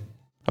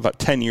about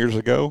 10 years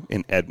ago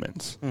in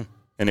Edmonds.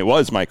 And it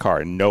was my car.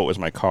 I know it was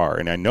my car.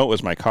 And I know it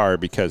was my car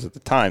because at the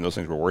time, those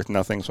things were worth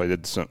nothing.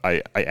 So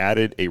I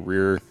added a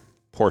rear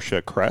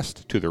Porsche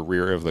crest to the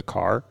rear of the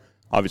car.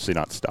 Obviously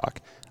not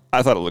stock.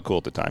 I thought it looked cool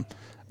at the time.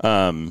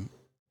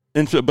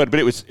 And so, but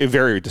it was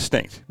very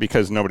distinct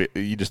because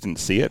you just didn't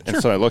see it. Sure.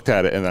 And so I looked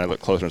at it and then I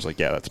looked closer and I was like,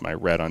 yeah, that's my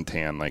red on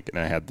tan. And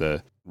I had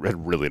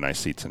really nice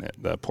seats in it.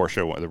 The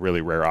Porsche, the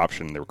really rare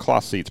option, they were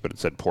cloth seats, but it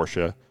said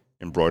Porsche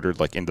embroidered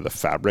into the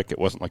fabric. It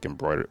wasn't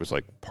embroidered. It was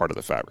part of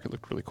the fabric. It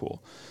looked really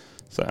cool.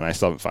 So, and I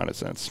still haven't found it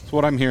since. So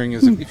what I'm hearing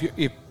is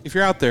if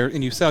you're out there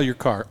and you sell your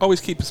car,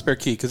 always keep a spare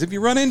key because if you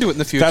run into it in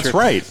the future, that's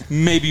right.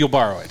 Maybe you'll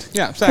borrow it.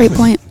 Yeah, exactly. Great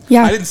point.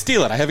 Yeah, I didn't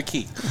steal it. I have a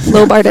key.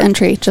 Low bar to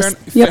entry. Just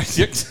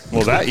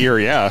Well, that year,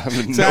 yeah.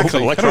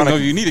 Exactly. I don't know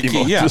if you need a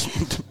key. Yeah.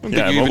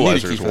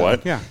 Immobilizers.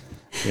 What? Yeah.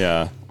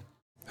 Yeah.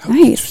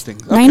 Nice. Interesting.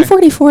 Okay.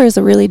 944 is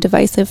a really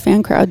divisive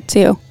fan crowd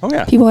too. Oh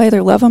yeah. People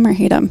either love them or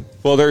hate them.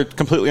 Well, they're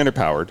completely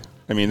underpowered.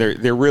 I mean,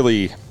 they're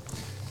really.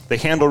 They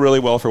handle really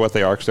well for what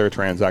they are because they're a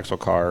transaxle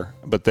car,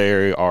 but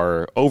they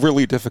are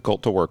overly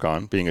difficult to work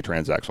on, being a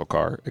transaxle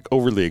car,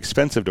 overly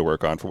expensive to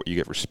work on for what you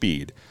get for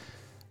speed.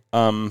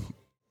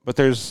 But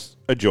there's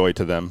a joy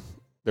to them.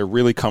 They're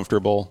really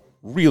comfortable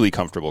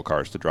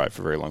cars to drive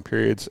for very long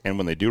periods, and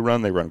when they do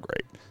run, they run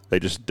great.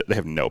 They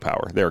have no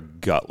power. They're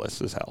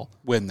gutless as hell.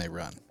 When they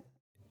run.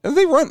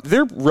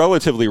 They're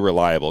relatively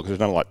reliable because there's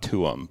not a lot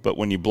to them, but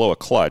when you blow a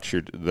clutch,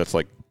 that's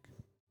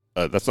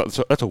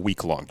a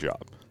week-long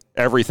job.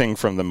 Everything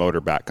from the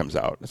motor back comes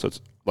out. So it's,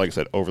 like I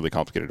said, overly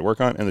complicated to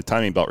work on. And the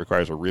timing belt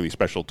requires a really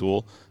special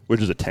tool, which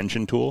is a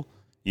tension tool.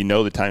 You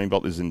know the timing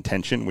belt is in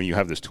tension when you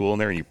have this tool in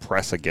there and you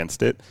press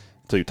against it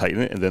until you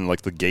tighten it. And then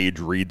the gauge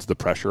reads the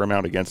pressure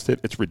amount against it.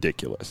 It's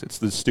ridiculous. It's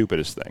the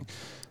stupidest thing.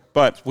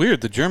 But it's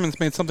weird. The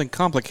Germans made something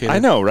complicated. I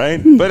know, right?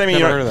 But I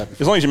mean,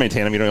 as long as you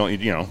maintain them, you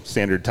don't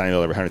standard timing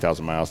belt every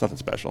 100,000 miles. Nothing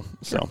special.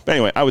 So, sure. But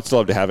anyway, I would still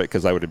have to have it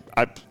because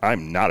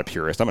I'm not a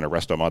purist. I'm going to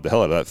resto mod the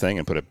hell out of that thing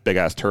and put a big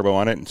ass turbo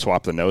on it and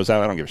swap the nose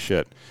out. I don't give a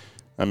shit.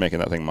 I'm making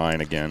that thing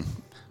mine again.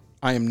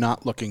 I am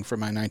not looking for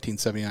my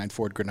 1979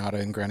 Ford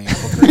Granada in Granny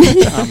Apple Green.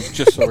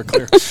 Just so we're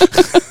clear.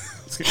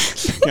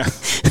 Yeah.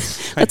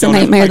 That's a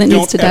nightmare that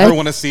needs to die. I don't ever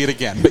want to see it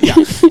again. But yeah.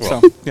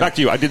 Back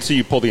to you. I did see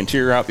you pull the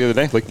interior out the other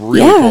day.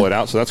 Pull it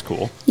out, so that's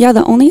cool. Yeah,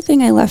 the only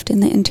thing I left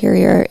in the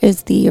interior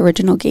is the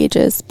original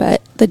gauges,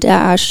 but the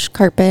dash,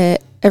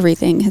 carpet,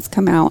 everything has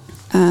come out.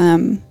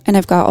 And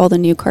I've got all the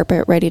new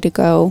carpet ready to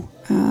go,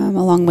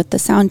 along with the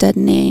sound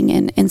deadening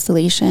and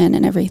insulation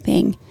and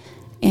everything.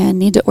 And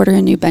need to order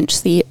a new bench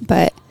seat,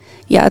 but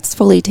yeah, it's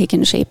fully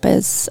taken shape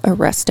as a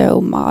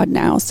resto mod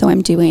now. So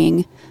I'm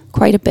doing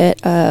quite a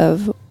bit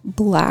of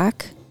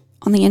black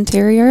on the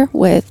interior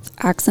with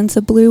accents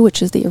of blue,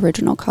 which is the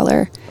original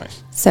color.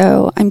 Nice.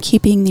 So I'm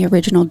keeping the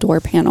original door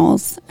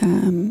panels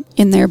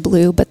in their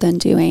blue, but then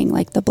doing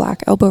the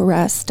black elbow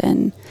rest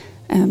and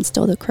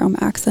still the chrome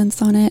accents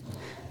on it.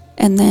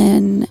 And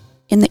then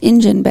in the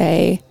engine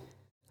bay,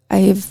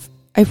 I've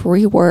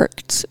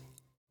reworked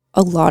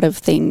a lot of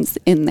things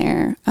in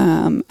there.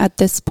 At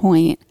this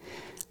point,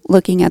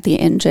 looking at the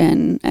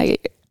engine, I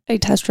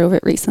test drove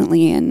it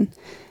recently and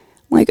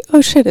I'm like,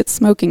 oh shit, it's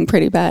smoking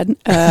pretty bad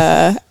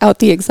out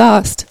the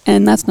exhaust.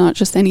 And that's not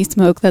just any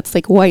smoke, that's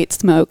white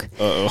smoke.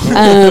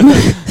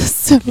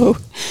 So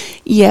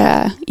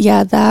yeah,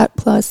 that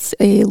plus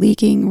a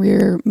leaking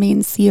rear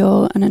main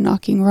seal and a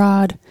knocking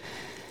rod.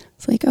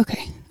 It's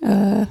okay.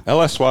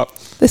 LS swap.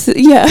 This is,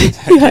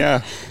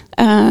 yeah.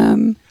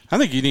 I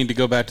think you need to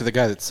go back to the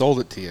guy that sold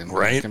it to you.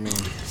 Right.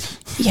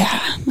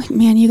 Yeah.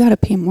 Man, you got to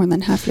pay more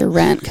than half your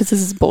rent because this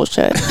is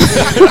bullshit.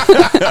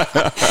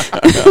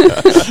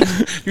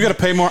 You got to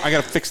pay more. I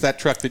got to fix that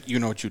truck that you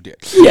know what you did.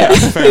 Yeah.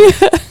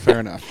 Fair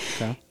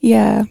enough. Okay.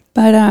 Yeah.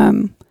 But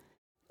a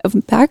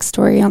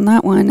backstory on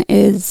that one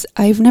is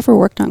I've never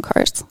worked on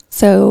cars.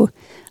 So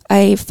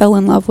I fell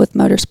in love with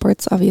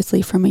motorsports,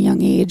 obviously, from a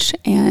young age.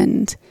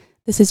 And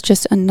this is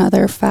just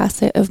another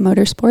facet of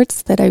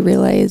motorsports that I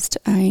realized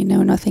I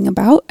know nothing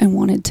about and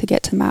wanted to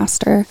get to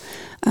master,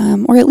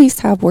 or at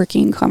least have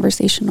working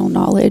conversational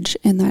knowledge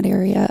in that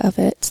area of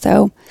it.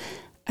 So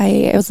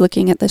I was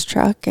looking at this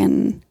truck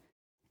and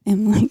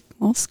I'm like,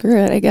 well, screw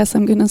it. I guess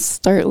I'm going to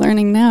start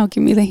learning now.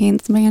 Give me the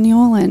Haynes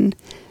manual. And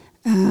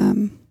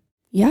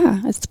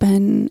it's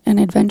been an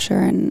adventure.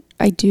 And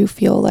I do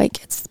feel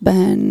like it's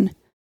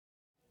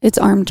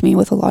armed me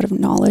with a lot of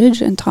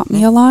knowledge and taught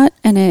me a lot.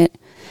 And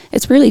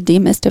it's really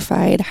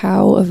demystified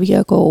how a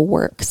vehicle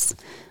works,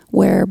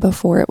 where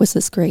before it was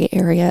this gray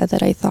area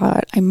that I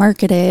thought I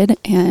marketed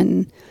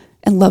and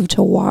loved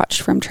to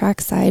watch from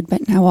trackside,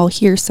 but now I'll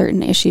hear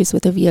certain issues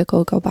with a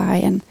vehicle go by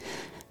and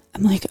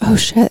I'm like, oh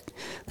shit,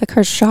 that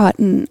car's shot,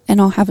 and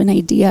I'll have an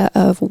idea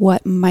of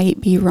what might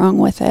be wrong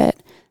with it.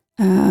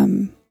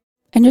 And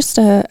just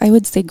I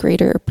would say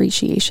greater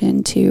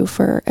appreciation too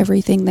for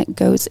everything that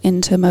goes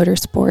into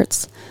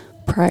motorsports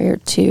prior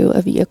to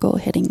a vehicle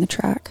hitting the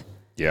track.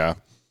 Yeah.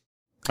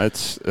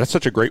 That's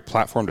such a great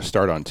platform to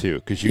start on too,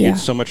 because you get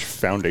so much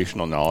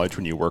foundational knowledge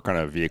when you work on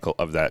a vehicle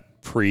of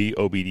that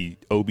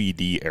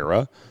pre-OBD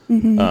era.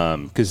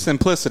 Because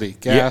simplicity,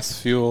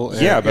 gas, fuel.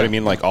 Air, but I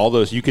mean, like all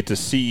those, you get to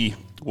see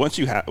once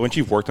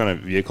you've worked on a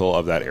vehicle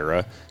of that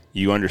era,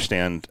 you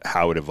understand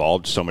how it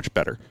evolved so much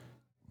better.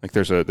 Like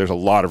there's a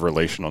lot of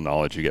relational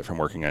knowledge you get from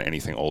working on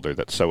anything older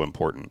that's so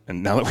important.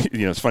 And now that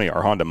it's funny,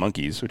 our Honda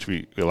Monkeys, which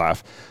we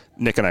laugh.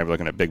 Nick and I were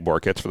looking at big bore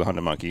kits for the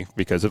Honda Monkey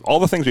because of all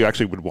the things we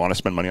actually would want to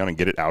spend money on and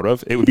get it out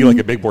of. It would be like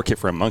a big bore kit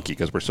for a Monkey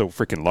because we're so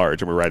freaking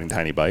large and we're riding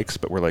tiny bikes.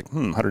 But we're like,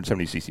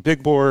 170cc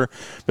big bore.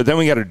 But then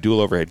we got a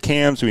dual overhead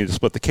cam, so we need to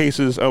split the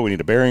cases. Oh, we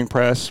need a bearing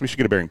press. We should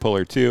get a bearing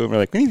puller too. And we're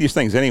like, we need these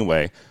things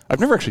anyway. I've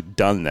never actually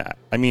done that.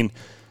 I mean,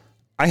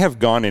 I have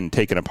gone and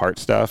taken apart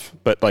stuff,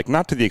 but like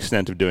not to the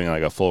extent of doing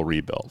like a full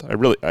rebuild.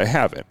 I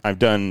haven't. I've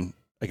done.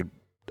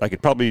 I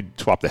could probably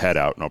swap the head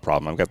out, no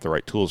problem. I've got the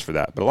right tools for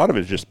that. But a lot of it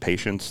is just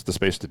patience, the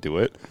space to do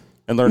it,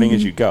 and learning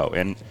as you go.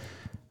 And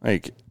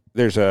like,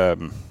 I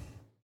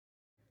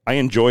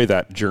enjoy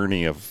that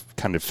journey of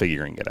kind of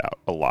figuring it out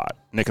a lot.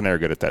 Nick and I are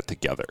good at that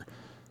together.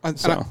 I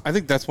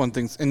think that's one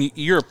thing, and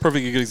you're a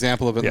perfectly good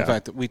example of it. The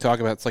fact that we talk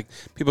about, it's like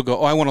people go,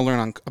 "Oh, I want to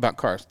learn about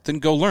cars." Then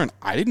go learn.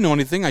 I didn't know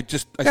anything. I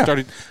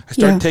started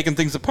taking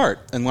things apart,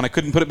 and when I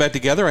couldn't put it back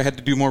together, I had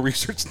to do more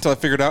research until I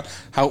figured out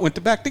how it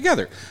went back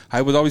together.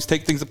 I would always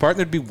take things apart, and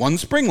there'd be one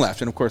spring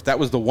left, and of course, that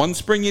was the one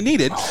spring you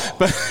needed.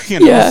 But so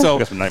I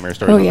got some nightmare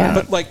stories. On that.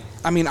 But like,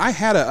 I mean, I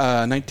had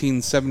a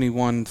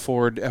 1971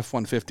 Ford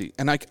F-150,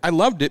 and I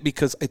loved it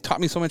because it taught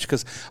me so much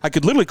because I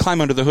could literally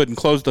climb under the hood and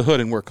close the hood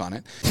and work on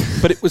it.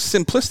 But it was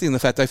simplicity in the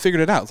fact that I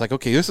figured it out. It's like,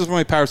 okay, this is where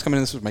my power's coming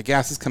in, this is where my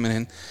gas is coming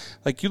in.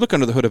 Like, you look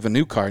under the hood of a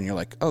new car and you're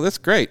like, oh, that's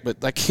great,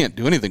 but I can't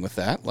do anything with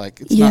that.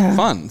 Like, it's not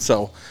fun.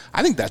 So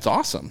I think that's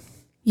awesome.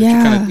 Yeah.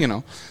 You kind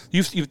of,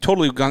 you've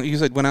totally gone, you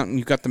said went out and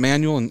you got the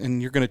manual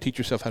and you're going to teach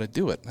yourself how to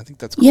do it. I think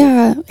that's cool.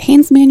 Yeah.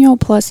 Haynes Manual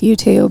plus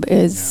YouTube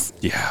is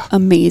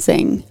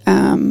amazing.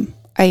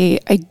 I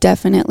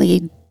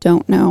definitely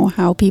don't know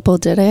how people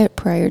did it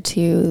prior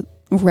to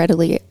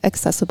readily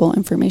accessible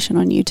information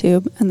on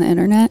YouTube and the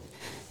internet.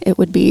 It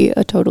would be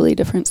a totally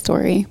different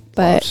story.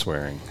 But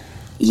swearing.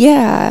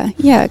 Yeah,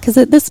 because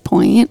at this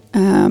point,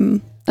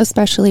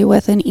 especially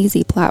with an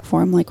easy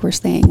platform like we're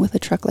saying with a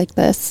truck like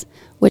this,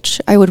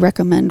 which I would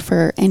recommend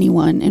for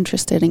anyone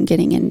interested in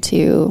getting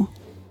into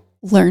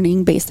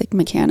learning basic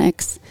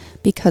mechanics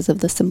because of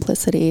the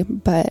simplicity.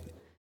 But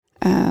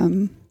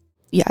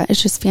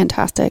it's just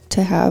fantastic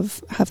to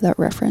have that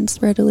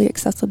reference readily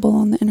accessible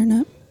on the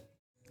internet.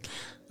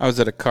 I was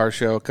at a car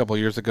show a couple of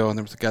years ago, and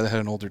there was a guy that had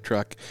an older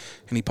truck,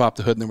 and he popped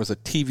the hood, and there was a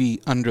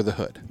TV under the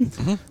hood.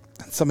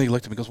 And somebody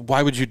looked at me and goes,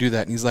 why would you do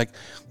that? And he's like,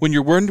 when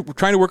you're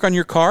trying to work on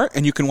your car,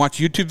 and you can watch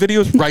YouTube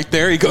videos right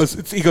there, he goes,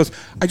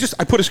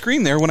 I put a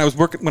screen there when I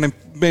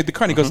made the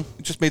car, and he goes,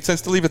 it just made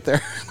sense to leave it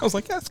there. I was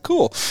like, yeah, that's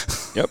cool.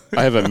 Yep.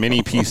 I have a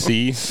mini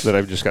PC that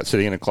I've just got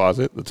sitting in a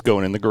closet that's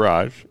going in the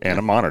garage, and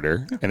a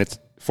monitor, and it's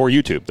for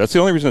YouTube. That's the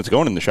only reason it's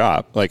going in the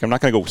shop. Like, I'm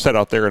not going to go sit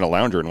out there in a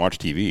lounger and watch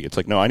TV. It's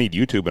like, no, I need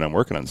YouTube and I'm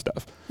working on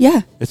stuff.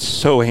 Yeah. It's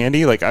so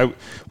handy. Like,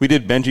 we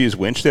did Benji's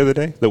winch the other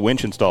day. The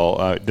winch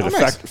install,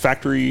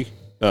 factory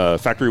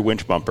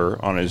winch bumper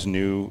on his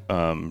new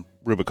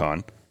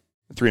Rubicon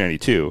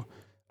 392.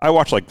 I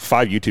watched like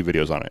 5 YouTube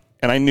videos on it.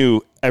 And I knew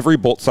every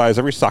bolt size,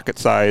 every socket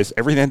size,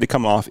 everything had to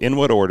come off in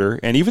what order.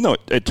 And even though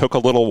it took a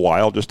little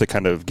while just to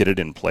kind of get it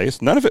in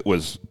place, none of it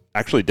was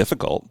actually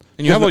difficult.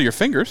 And you have all your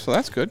fingers, so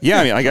that's good. Yeah,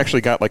 I mean, I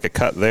actually got like a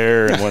cut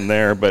there and one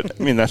there, but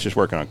I mean, that's just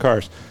working on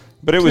cars.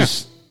 But it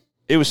was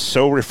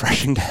so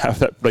refreshing to have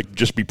that, like,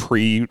 just be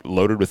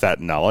pre-loaded with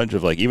that knowledge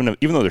of, like, even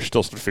though there's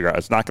still stuff to figure out,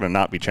 it's not going to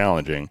not be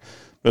challenging.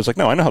 But it's like,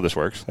 no, I know how this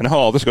works. I know how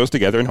all this goes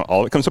together. I know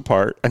all it comes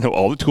apart. I know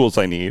all the tools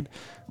I need.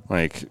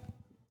 Like,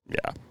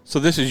 yeah. So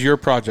this is your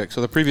project.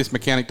 So the previous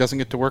mechanic doesn't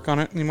get to work on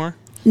it anymore?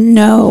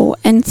 No.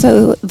 And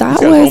so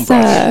that was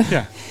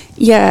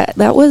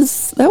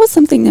that was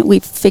something that we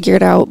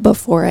figured out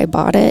before I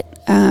bought it.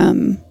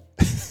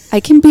 I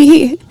can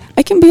be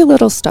a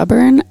little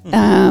stubborn.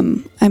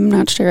 I'm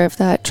not sure if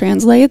that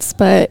translates,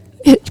 but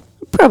it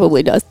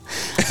probably does.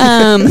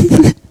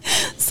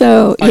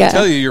 So yeah, I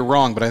tell you're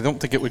wrong, but I don't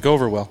think it would go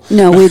over well.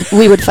 No,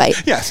 we would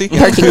fight. Yeah, see,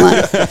 parking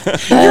lot.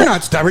 You're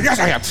not stubborn. Yes,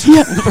 I am.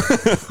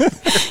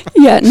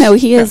 Yeah, no,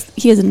 he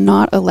is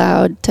not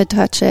allowed to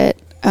touch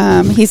it.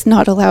 He's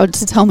not allowed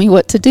to tell me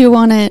what to do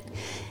on it.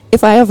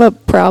 If I have a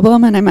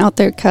problem and I'm out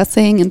there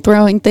cussing and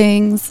throwing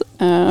things,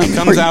 he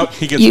comes out,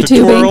 he gets YouTubing.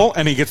 to twirl,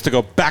 and he gets to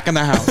go back in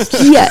the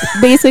house. Yeah,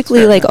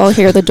 basically, like, I'll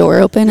hear the door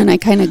open, and I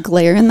kind of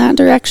glare in that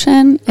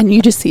direction, and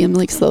you just see him,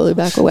 like, slowly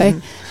back away.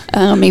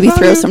 Maybe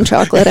throw some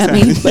chocolate at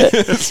me. But,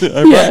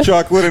 I brought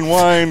chocolate and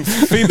wine.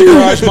 Feed the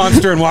garage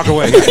monster and walk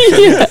away.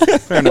 Yeah.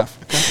 Fair enough.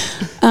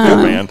 Good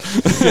man.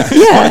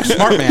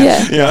 Smart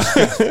man. Yeah.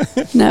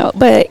 No,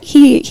 but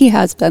he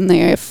has been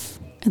there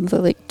in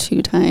the, like,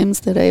 2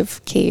 times that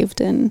I've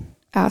caved and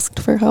asked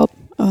for help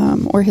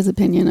or his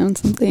opinion on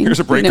something. Here's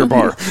a breaker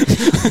bar.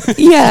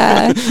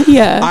 Yeah.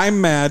 I'm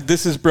mad.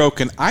 This is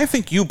broken. I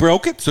think you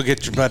broke it, so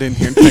get your butt in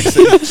here and fix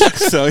it.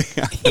 So,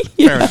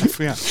 fair enough.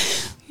 Yeah.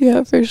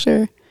 Yeah, for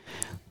sure.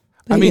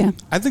 But I mean,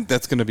 I think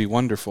that's going to be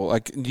wonderful.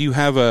 Like, do you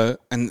have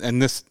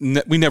and this,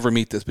 we never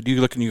meet this, but do you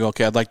look and you go,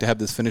 okay, I'd like to have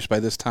this finished by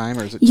this time?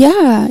 Or is it?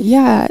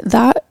 Yeah.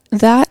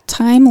 That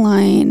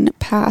timeline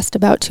passed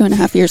about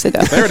 2.5 years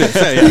ago. There it is.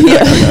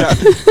 Yeah.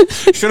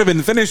 Should have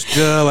been finished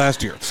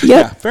last year. Yep.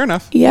 Yeah, fair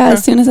enough. Yeah, Okay.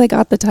 as soon as I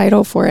got the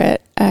title for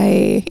it,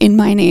 in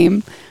my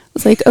name,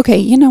 was like, okay,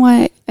 you know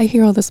what? I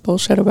hear all this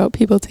bullshit about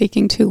people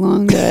taking too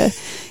long to,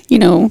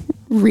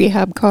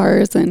 rehab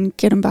cars and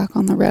get them back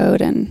on the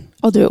road, and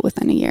I'll do it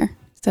within a year.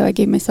 So I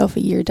gave myself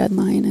a year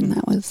deadline, and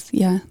that was,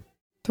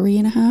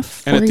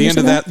 3.5. And at the end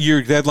of ago. that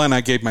year deadline, I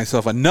gave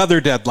myself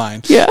another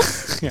deadline. Yeah.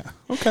 Yeah.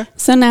 Okay.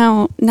 So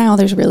now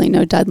there's really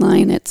no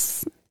deadline.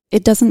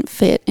 It doesn't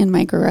fit in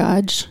my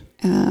garage.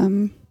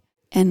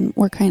 And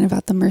we're kind of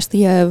at the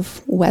mercy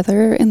of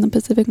weather in the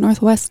Pacific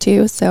Northwest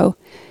too. So,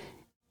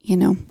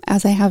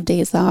 as I have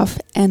days off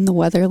and the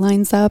weather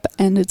lines up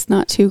and it's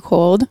not too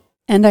cold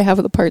and I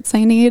have the parts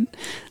I need,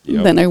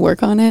 then I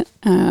work on it.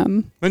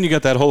 Then you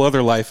got that whole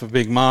other life of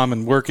being mom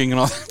and working and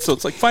all that. So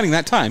it's like finding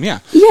that time. Yeah.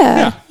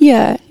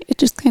 Yeah. It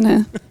just kind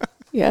of,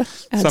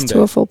 adds Someday.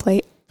 to a full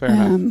plate. Fair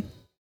enough.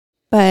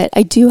 But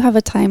I do have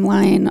a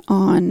timeline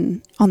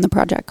on the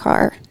project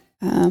car.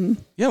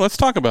 Yeah. Let's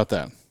talk about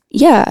that.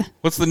 Yeah.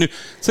 What's the new,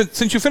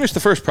 since you finished the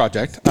first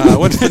project,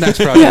 what's the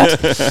next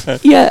project? This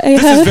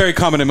is very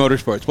common in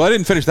motorsports. Well, I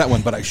didn't finish that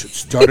one, but I should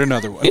start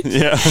another one.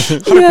 Yeah.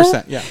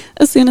 100%. Yeah.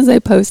 As soon as I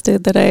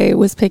posted that I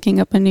was picking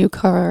up a new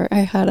car, I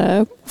had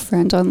a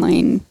friend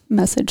online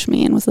message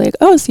me and was like,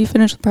 "Oh, so you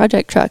finished the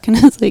project truck?" And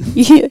I was like,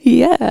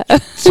 "Yeah,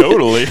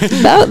 Totally.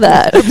 about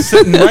that." I'm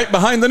sitting right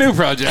behind the new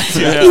project.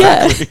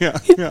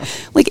 Yeah.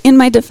 Like, in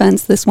my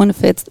defense, this one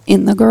fits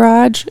in the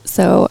garage,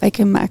 so I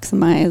can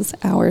maximize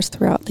hours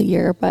throughout the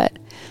year. But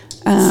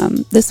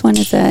this one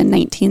is a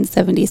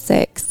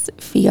 1976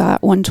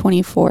 Fiat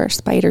 124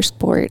 Spider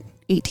Sport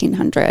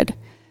 1800.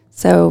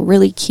 So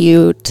really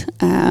cute,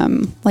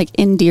 like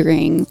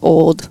endearing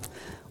old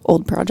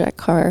project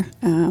car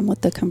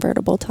with the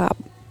convertible top.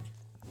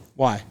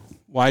 Why?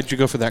 Why did you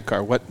go for that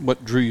car?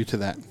 What drew you to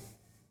that?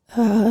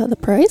 The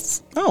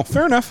price? Oh,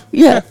 fair enough.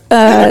 Yeah.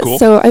 Cool.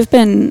 So I've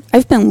been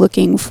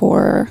looking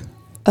for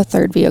a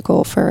third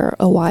vehicle for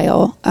a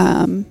while,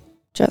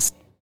 just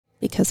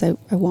because I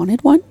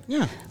wanted one.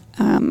 Yeah.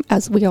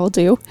 As we all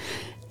do.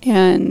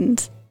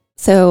 And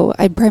so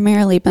I'd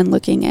primarily been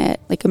looking at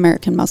like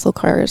American muscle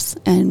cars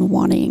and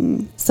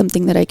wanting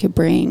something that I could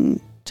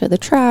bring to the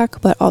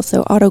track, but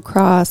also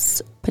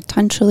autocross,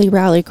 potentially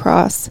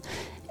rallycross.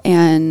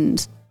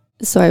 And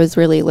so I was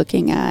really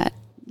looking at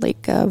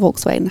like a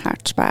Volkswagen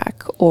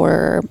hatchback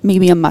or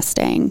maybe a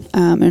Mustang.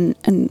 And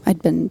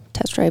I'd been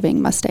test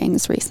driving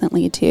Mustangs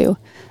recently too.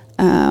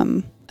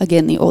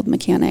 Again, the old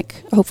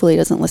mechanic hopefully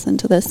doesn't listen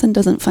to this and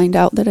doesn't find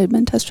out that I've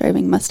been test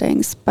driving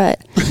Mustangs,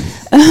 but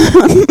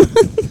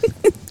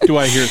Do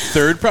I hear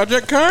third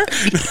project car?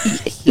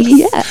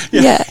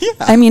 yeah.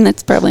 I mean,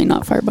 it's probably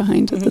not far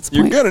behind at this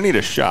You're point. going to need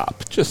a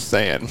shop, just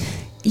saying.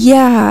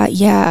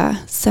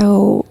 Yeah.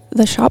 So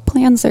the shop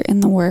plans are in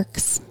the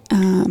works.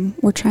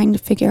 We're trying to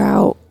figure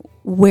out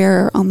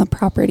where on the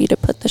property to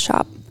put the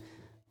shop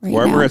right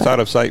Wherever now. it's out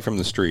of sight from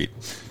the street.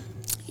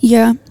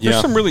 Yeah.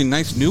 There's some really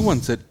nice new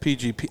ones at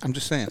PGP. I'm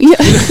just saying. Yeah.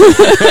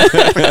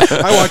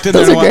 I walked in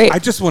Those there and are great. I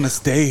just want to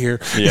stay here.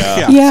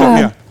 Yeah.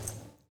 Yeah.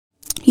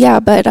 Yeah,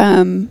 but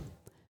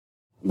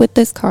with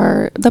this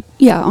car,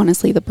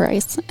 honestly, the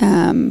price.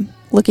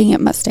 Looking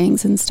at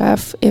Mustangs and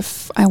stuff,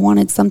 if I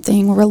wanted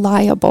something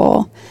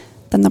reliable,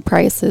 then the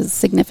price is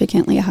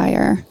significantly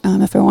higher.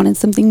 If I wanted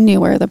something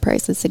newer, the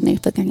price is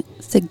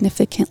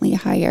significantly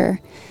higher.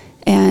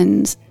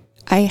 And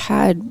I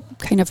had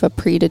kind of a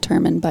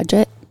predetermined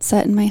budget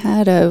set in my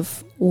head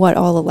of what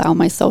I'll allow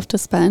myself to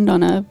spend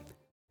on a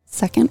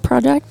second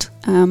project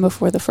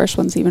before the first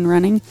one's even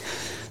running.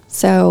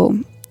 So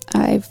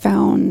I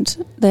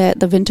found that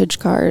the vintage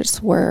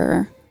cars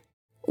were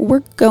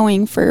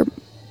going for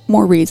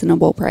more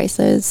reasonable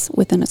prices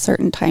within a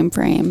certain time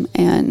frame,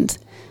 and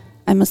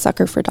I'm a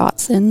sucker for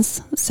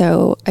Datsuns,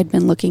 so I'd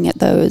been looking at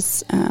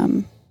those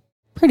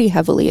pretty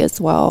heavily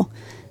as well,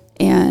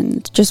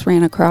 and just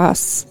ran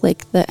across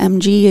like the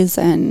MGs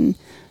and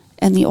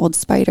the old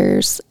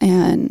Spiders,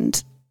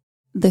 and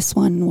this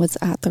one was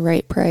at the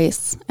right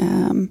price.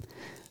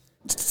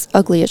 It's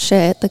ugly as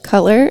shit, the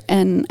color,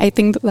 and I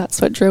think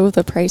that's what drove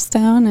the price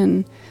down.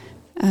 And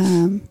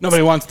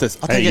Nobody wants this.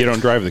 Hey, you don't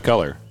drive the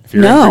color. If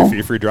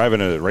you're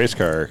driving a race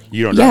car,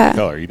 you don't drive the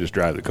color. You just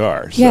drive the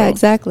car. So. Yeah,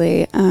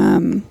 exactly.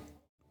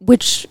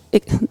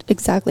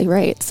 Exactly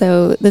right.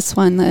 So this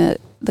one, the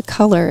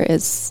color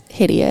is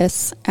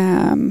hideous.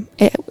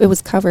 It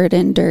was covered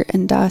in dirt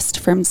and dust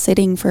from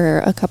sitting for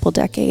a couple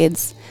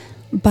decades.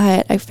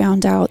 But I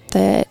found out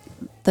that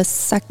the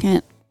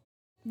second,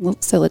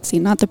 so let's see,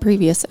 not the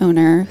previous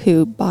owner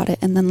who bought it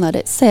and then let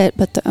it sit,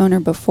 but the owner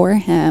before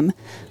him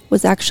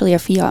was actually a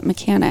Fiat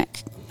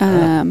mechanic.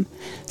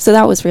 So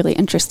that was really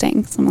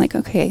interesting. So I'm like,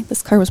 okay,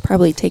 this car was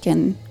probably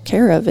taken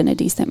care of in a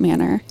decent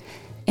manner,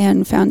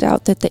 and found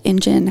out that the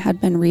engine had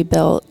been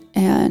rebuilt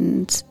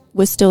and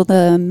was still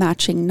the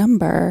matching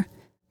number,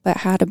 but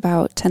had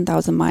about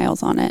 10,000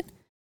 miles on it.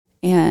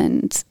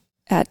 And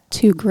at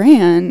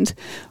 $2,000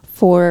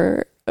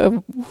 for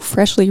a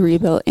freshly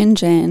rebuilt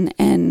engine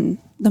and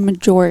the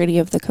majority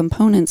of the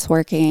components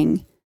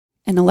working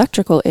and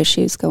electrical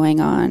issues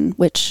going on,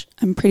 which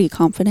I'm pretty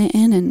confident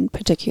in and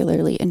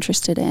particularly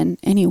interested in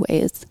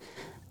anyways,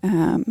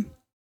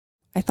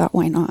 I thought,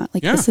 why not?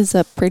 Like, this is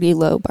a pretty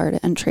low bar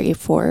to entry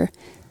for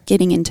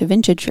getting into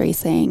vintage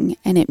racing,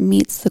 and it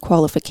meets the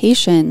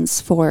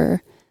qualifications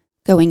for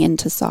going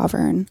into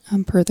Sovereign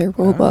per their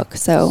rule book.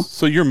 So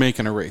you're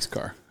making a race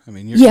car. I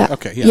mean,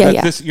 okay,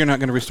 you're not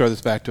going to restore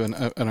this back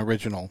to an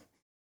original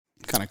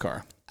kind of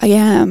car. I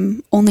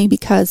am, only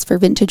because for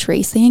vintage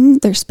racing,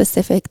 they're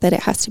specific that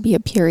it has to be a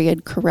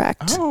period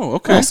correct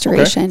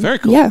restoration. Okay. Very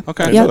cool. Yeah.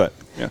 Okay. I know that.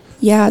 Yeah.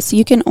 Yeah, so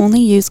you can only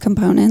use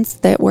components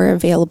that were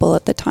available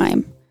at the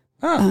time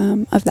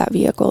of that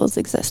vehicle's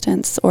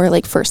existence or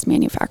like first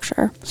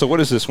manufacturer. So what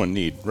does this one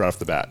need right off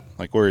the bat?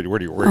 Like where are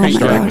you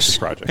starting with this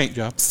project? Paint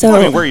job.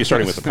 So where are you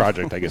starting with the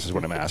project, I guess is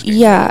what I'm asking.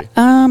 Yeah.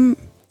 Really.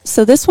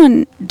 So this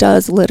one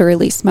does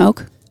literally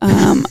smoke.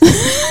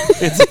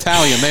 It's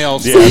Italian. They all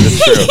yeah,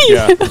 that's true.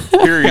 Yeah.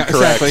 Period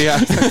correct. Exactly,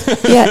 yeah.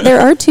 Yeah, there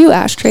are 2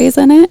 ashtrays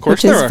in it,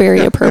 which is there are. very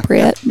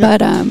appropriate.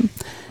 But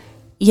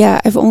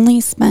yeah, I've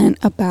only spent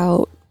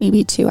about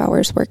maybe 2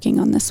 hours working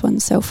on this one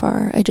so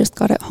far. I just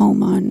got it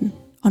home on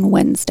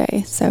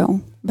Wednesday,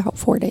 so about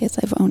 4 days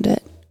I've owned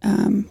it.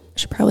 I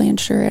should probably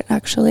insure it,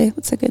 actually.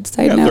 That's a good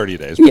side note. 30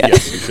 days. But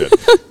yes, you should.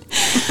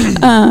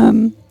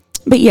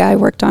 But yeah, I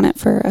worked on it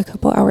for a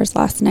couple hours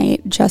last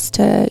night just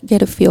to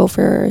get a feel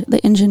for the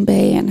engine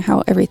bay and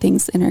how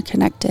everything's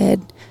interconnected,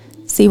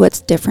 see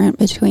what's different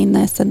between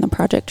this and the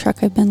project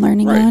truck I've been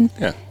learning on,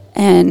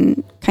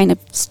 and kind of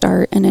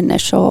start an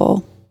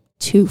initial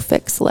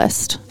to-fix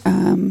list.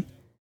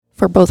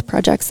 For both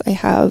projects, I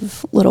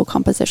have little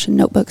composition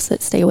notebooks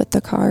that stay with the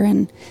car,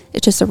 and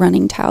it's just a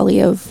running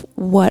tally of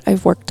what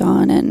I've worked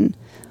on and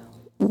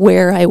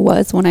where I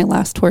was when I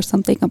last tore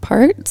something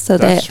apart so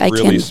that I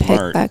can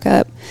pick back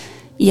up.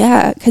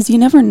 Yeah, because you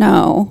never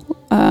know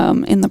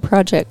in the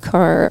project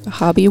car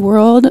hobby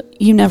world,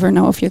 you never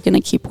know if you're going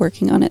to keep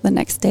working on it the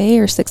next day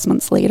or 6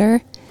 months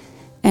later.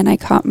 And I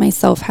caught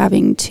myself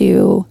having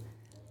to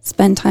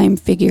spend time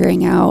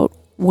figuring out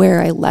where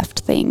I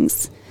left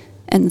things.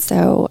 And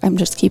so I'm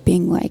just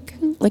keeping like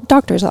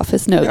doctor's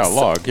office notes. Yeah,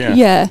 log, yeah.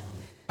 Yeah.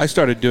 I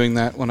started doing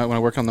that when I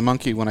worked on the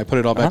Monkey, when I put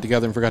it all back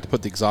together and forgot to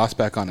put the exhaust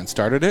back on and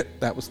started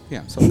it. That was,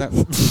 so that,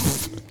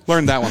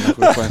 learned that one.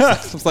 I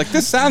was like,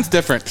 this sounds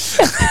different.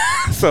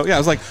 So, I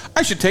was like,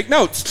 I should take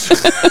notes.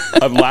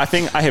 I'm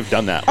laughing. I have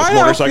done that with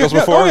motorcycles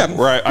before.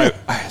 Where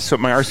so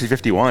my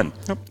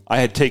RC51, I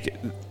had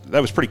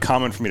that was pretty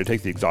common for me to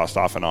take the exhaust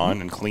off and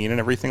on and clean and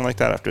everything like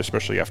that,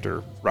 especially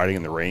after riding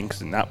in the rain,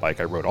 because in that bike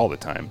I rode all the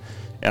time.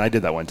 And I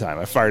did that one time.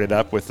 I fired it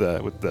up with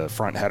the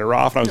front header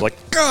off, and I was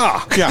like,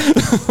 "Gah!" Yeah,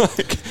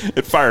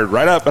 it fired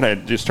right up, and I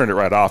just turned it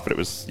right off. But it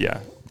was,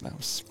 that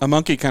was a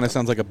Monkey. Kind of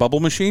sounds like a bubble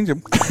machine, but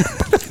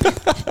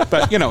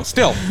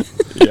still.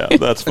 Yeah,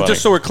 that's funny.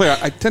 Just so we're clear,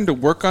 I tend to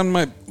work on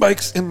my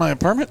bikes in my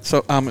apartment,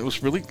 so it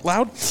was really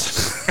loud.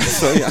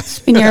 So yeah,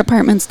 in your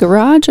apartment's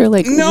garage or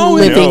like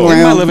living room?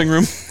 In my living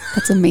room.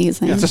 That's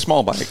amazing. Yeah, it's a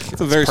small bike.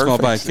 It's a very small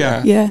bike.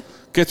 Yeah.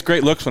 Gets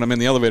great looks when I'm in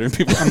the elevator and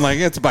people. I'm like,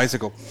 it's a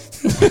bicycle.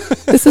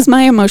 This is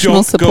my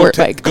emotional support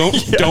bike.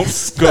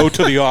 Don't go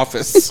to the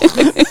office.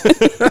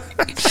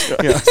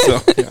 Exactly.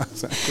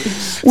 It's a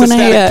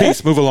static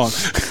piece. Move along.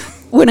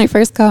 When I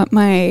first got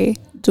my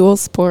dual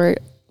sport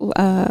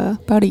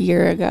about a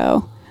year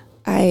ago,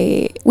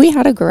 we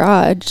had a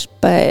garage,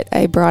 but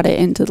I brought it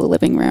into the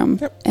living room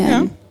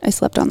and I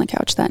slept on the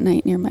couch that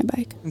night near my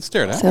bike and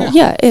stared at it.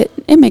 So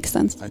it makes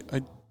sense.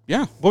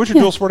 What was your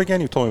dual sport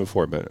again? You've told me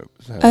before, but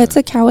it's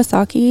a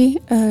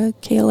Kawasaki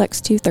KLX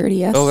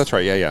 230S. Oh, that's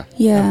right. Yeah.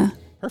 Yeah.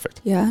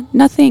 Perfect. Yeah.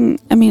 Nothing.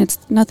 I mean, it's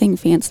nothing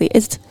fancy.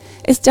 It's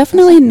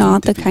definitely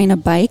not the kind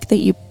of bike that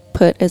you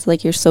put as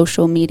like your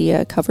social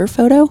media cover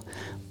photo,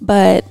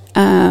 but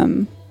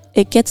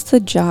it gets the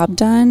job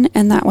done.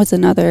 And that was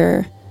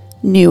another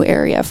new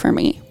area for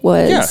me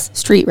was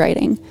street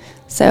riding.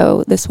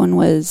 So this one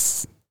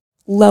was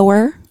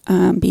lower,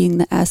 being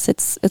the S.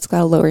 It's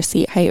got a lower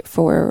seat height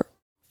for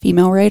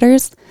female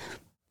riders,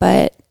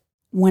 but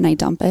when I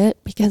dump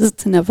it, because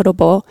it's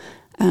inevitable,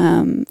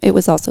 it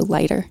was also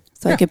lighter,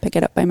 so I could pick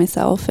it up by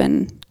myself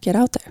and get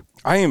out there.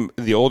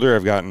 The older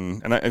I've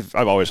gotten, and I've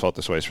always felt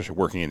this way, especially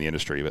working in the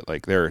industry, but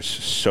like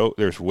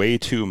there's way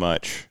too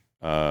much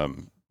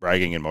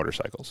bragging in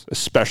motorcycles,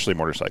 especially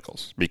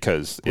motorcycles,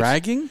 because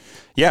bragging.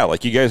 Yeah,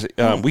 like you guys,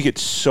 we get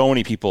so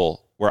many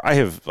people where I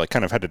have like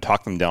kind of had to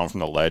talk them down from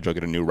the ledge. I'll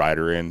get a new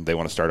rider in. They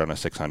want to start on a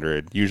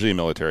 600, usually a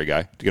military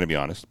guy. Going to be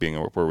honest, being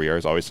where we are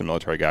is always a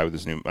military guy with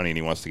his new money and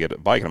he wants to get a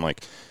bike. And I'm like,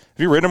 have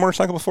you ridden a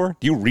motorcycle before?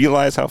 Do you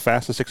realize how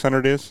fast a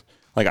 600 is?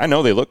 Like, I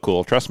know they look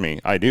cool. Trust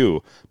me, I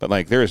do. But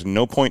like, there is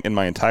no point in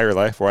my entire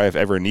life where I've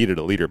ever needed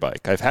a leader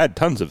bike. I've had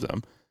tons of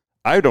them.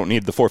 I don't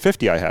need the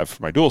 450 I have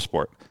for my dual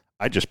sport.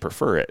 I just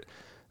prefer it.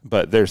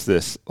 But there's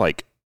this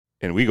like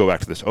And we go back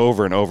to this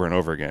over and over and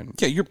over again.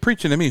 Yeah, you're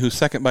preaching to me whose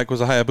second bike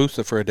was a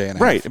Hayabusa for a day and a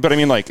half. Right. But I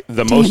mean, like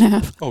the Day most... and a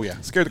half. Oh, yeah.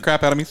 Scared the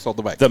crap out of me, sold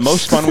the bike. The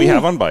most fun we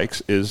have on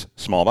bikes is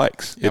small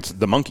bikes. Yep. It's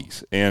the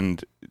monkeys.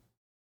 And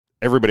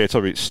everybody, I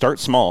tell you, start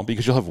small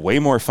because you'll have way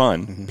more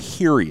fun,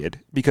 period,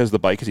 because the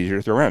bike is easier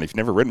to throw around. If you've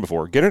never ridden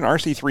before, get an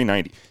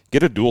RC390.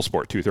 Get a Dual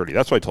Sport 230.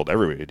 That's what I told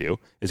everybody to do,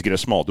 is get a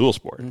small Dual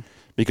Sport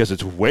because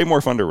it's way more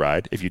fun to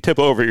ride. If you tip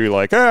over, you're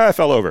like, I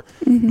fell over.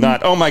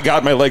 Not, oh, my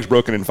God, my leg's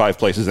broken in 5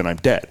 places and I'm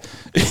dead.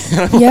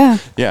 Yeah.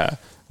 Yeah,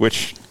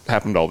 which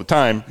happened all the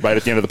time right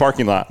at the end of the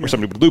parking lot where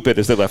somebody would loop it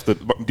as they left the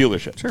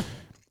dealership. Sure.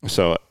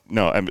 So,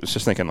 no, I was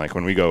just thinking, like,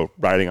 when we go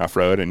riding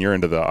off-road and you're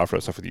into the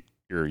off-road stuff with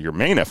your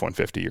main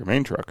F-150, your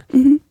main truck,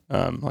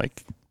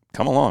 like,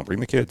 come along,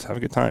 bring the kids, have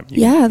a good time.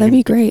 That'd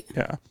be great.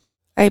 Yeah.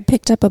 I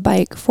picked up a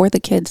bike for the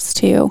kids,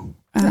 too,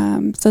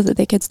 so that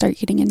they could start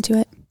getting into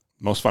it.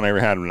 Most fun I ever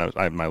had when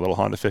I had my little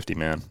Honda 50,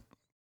 man.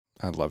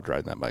 I loved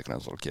riding that bike when I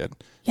was a little kid.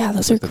 Yeah,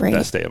 those are great. The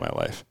best day of my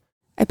life.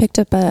 I picked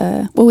up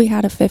we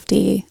had a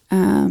 50,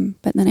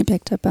 but then I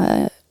picked up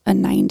a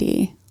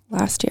 90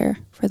 last year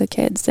for the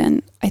kids,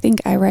 and I think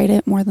I ride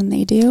it more than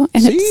they do,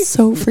 and it's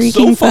so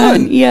freaking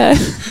fun. Yeah.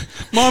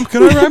 Mom,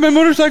 can I ride my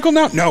motorcycle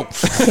now? No.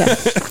 Yeah.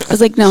 I was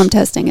like, no, I'm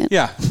testing it.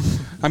 Yeah.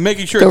 I'm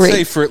making sure Go it's rate.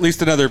 safe for at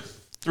least another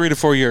 3 to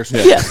 4 years.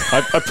 Yeah.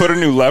 I put a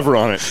new lever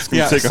on it. It's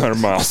going to take 100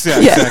 miles. Yeah,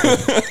 Yeah.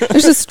 exactly.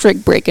 There's a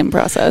strict break-in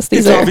process.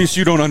 It's obvious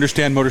you don't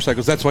understand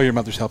motorcycles. That's why your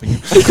mother's helping you.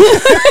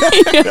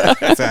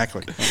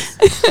 Exactly.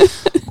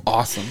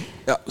 Awesome.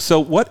 So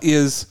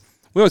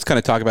we always kind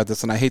of talk about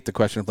this, and I hate the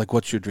question of, like,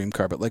 what's your dream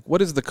car? But, like,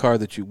 what is the car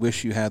that you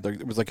wish you had? Like,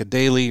 it was like a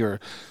daily, or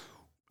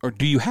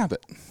do you have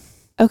it?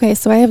 Okay,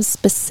 so I have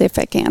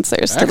specific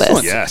answers to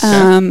Excellent. this.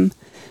 Yes.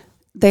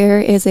 There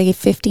is a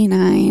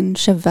 59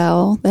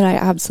 Chevelle that I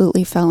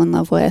absolutely fell in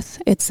love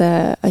with. It's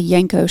a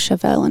Yenko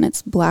Chevelle, and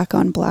it's black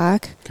on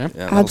black. Okay.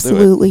 Yeah, that'll do it.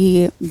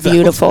 Absolutely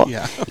beautiful.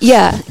 Yeah.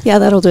 Yeah,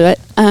 that'll do it.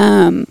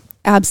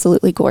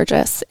 Absolutely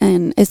gorgeous.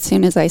 And as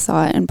soon as I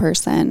saw it in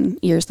person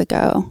years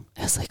ago,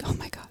 I was like, oh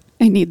my God,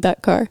 I need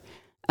that car.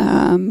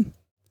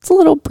 It's a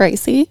little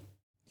pricey.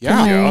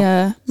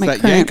 Yeah. My That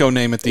current, Yanko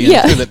name at the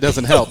end too, that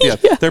doesn't help. Yeah.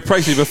 Yeah. They're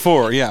pricey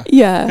before. Yeah.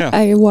 Yeah,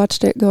 I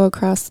watched it go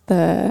across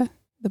the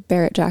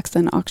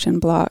Barrett-Jackson auction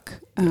block.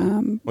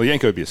 Well,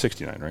 Yanko would be a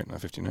 69, right? Not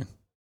 59.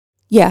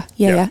 Yeah.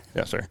 Yeah,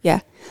 sorry.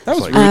 That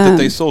was Like- rude that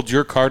they sold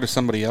your car to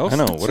somebody else. I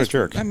know, what a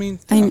jerk. I mean,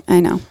 I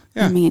know.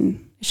 Yeah. I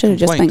mean, it should have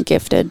just been Complaint.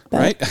 gifted, but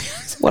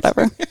right?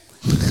 whatever.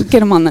 Get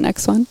them on the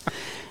next one.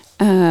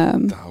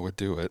 I would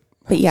do it.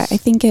 But yeah, I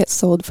think it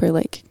sold for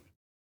like,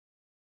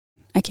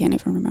 I can't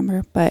even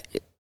remember, but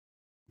it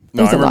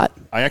was a lot.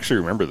 I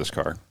actually remember this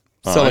car.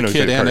 Sell I a know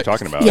kid exactly what and you're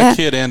talking about. Yeah. a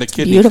kid and a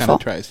kidney Beautiful. kind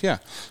of tries. Yeah.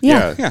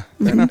 Yeah. Yeah.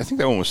 And I think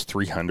that one was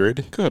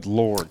 300. Good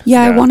Lord.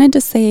 Yeah, I Yeah. wanted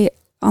to say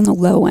on the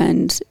low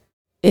end,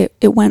 it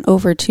went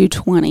over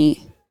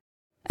 220.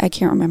 I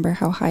can't remember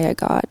how high I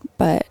got,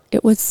 but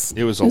it was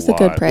It was a lot.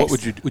 good price.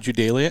 What would you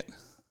daily it?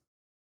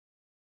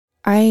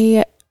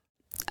 I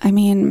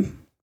mean,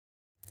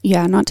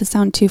 yeah, not to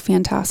sound too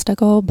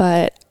fantastical,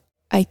 but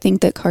I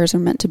think that cars are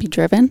meant to be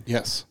driven.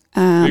 Yes.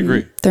 We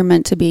agree. They're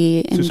meant to be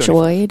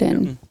enjoyed, 275.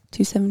 and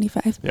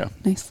 275. Yeah.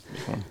 Nice.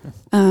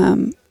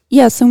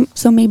 Yeah,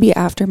 so maybe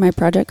after my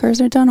project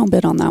cars are done, I'll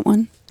bid on that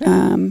one.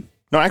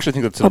 No, I actually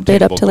think that's an I'll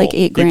bid up obtainable to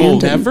like goal.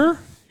 $8,000. and-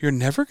 You're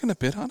never going to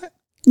bid on it?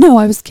 No,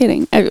 I was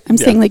kidding. I'm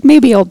saying like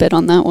maybe I'll bid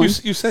on that one.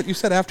 You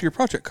said after your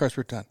project cars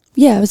were done.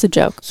 Yeah, it was a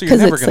joke. So you're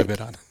never it's going to like,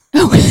 bid on it.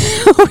 Oh,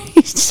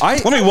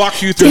 Let me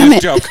walk you through Damn this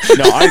it. joke.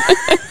 No,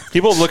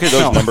 people look at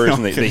those No, numbers no,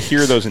 and they kidding.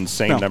 hear those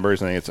insane No.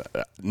 numbers and they, it's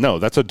no,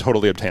 that's a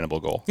totally obtainable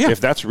goal. Yeah.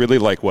 If that's really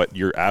like what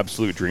your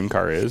absolute dream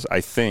car is,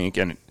 I think,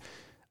 and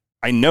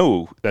I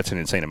know that's an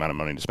insane amount of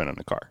money to spend on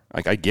a car.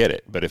 Like, I get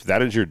it, but if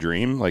that is your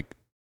dream, like,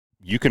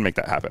 you can make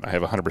that happen. I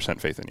have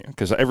 100% faith in you,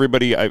 because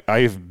everybody,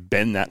 I've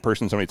been that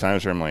person so many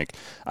times where I'm like,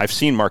 I've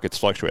seen markets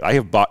fluctuate. I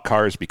have bought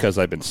cars because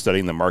I've been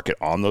studying the market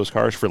on those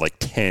cars for like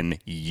 10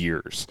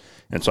 years.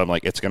 And so I'm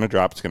like, it's going to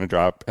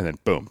drop. And then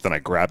boom, then I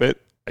grab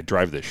it. I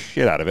drive the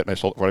shit out of it, and I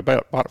sold it for what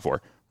I bought it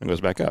for, and it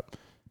goes back up.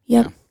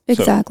 Yep,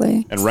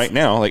 exactly. And right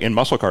now, like in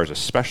muscle cars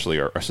especially,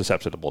 are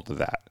susceptible to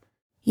that.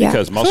 Yeah.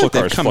 Because I feel muscle like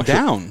they've cars come fluctuate.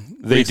 down.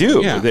 They recently.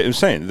 do. Yeah.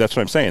 That's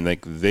what I'm saying.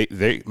 Like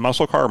they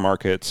muscle car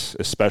markets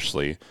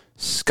especially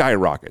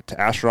skyrocket to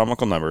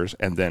astronomical numbers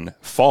and then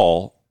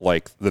fall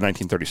like the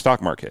 1930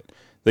 stock market.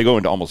 They go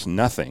into almost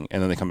nothing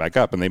and then they come back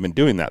up, and they've been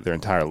doing that their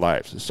entire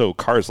lives. So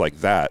cars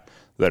like that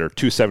are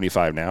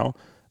 275 now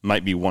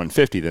might be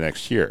 150 the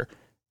next year.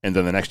 And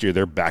then the next year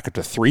they're back up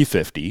to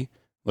 350.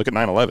 Look at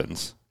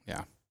 911s.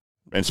 Yeah.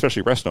 And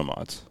especially resto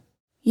mods.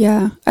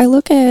 Yeah, I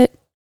look at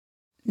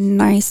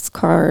nice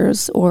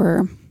cars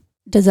or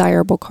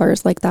desirable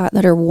cars like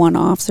that are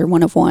one-offs or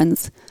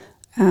one-of-ones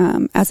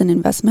as an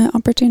investment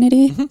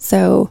opportunity. Mm-hmm.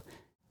 So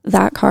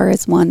that car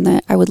is one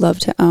that I would love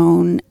to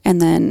own and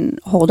then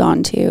hold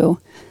on to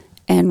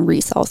and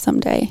resell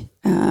someday.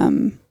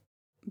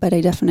 But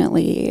I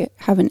definitely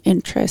have an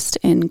interest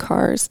in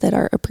cars that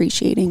are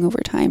appreciating over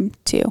time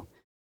too.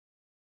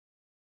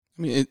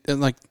 I mean,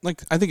 like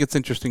I think it's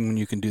interesting when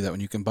you can do that. When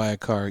you can buy a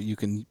car, you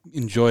can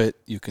enjoy it,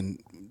 you can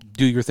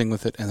do your thing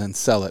with it, and then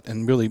sell it.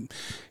 And really,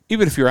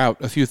 even if you're out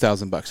a few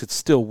 $1,000s, it's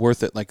still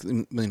worth it. Like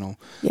the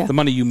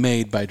money you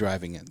made by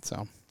driving it.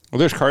 So, well,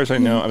 there's cars I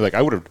know. Like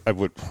I would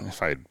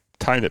if I had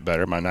timed it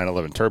better. My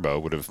 911 Turbo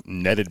would have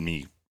netted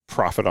me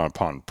profit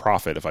upon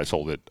profit if I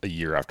sold it a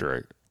year after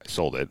I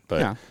sold it.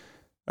 But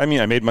I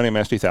mean, I made money on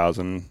my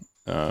SD1000.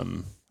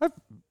 I've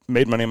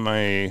made money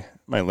on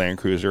my Land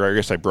Cruiser. I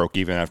guess I broke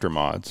even after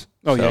mods.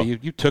 Oh, so. Yeah,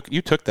 you took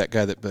that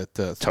guy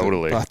that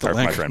totally. Bought the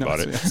my friend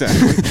bought it.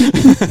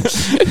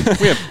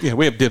 Exactly.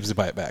 we have dibs to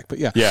buy it back, but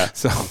yeah.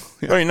 So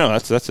oh, you know,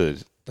 that's a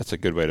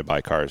good way to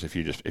buy cars. If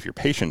you're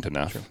patient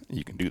enough,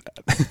 you can do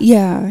that.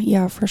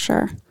 Yeah, for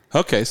sure.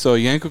 Okay, so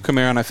Yanko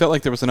Camaro, and I felt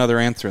like there was another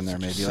answer in there,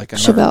 maybe like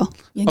Chevelle.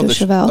 Yanko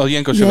Chevelle. Oh,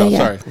 Yanko Chevelle. Yeah.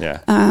 Sorry. Yeah.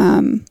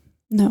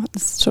 No,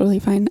 that's totally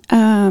fine.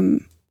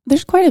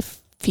 There's quite a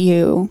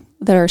few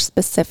that are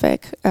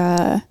specific.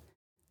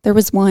 There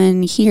was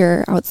one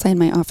here outside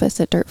my office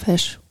at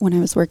DirtFish when I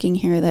was working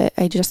here that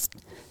I just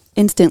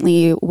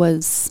instantly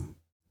was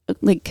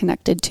like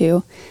connected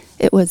to.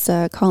 It was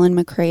Colin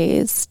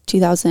McRae's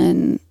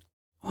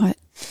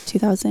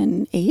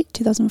 2008,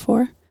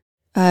 2004.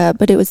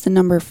 But it was the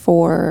number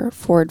 4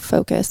 Ford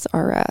Focus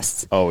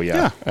RS. Oh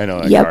yeah. I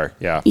know that car.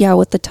 Yeah. Yeah,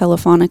 with the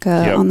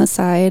Telefonica on the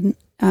side.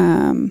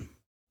 And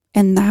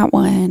that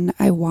one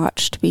I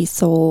watched be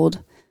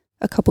sold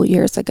a couple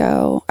years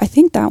ago. I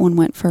think that one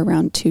went for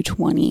around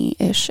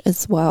 $220-ish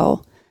as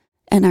well,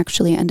 and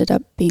actually ended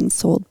up being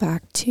sold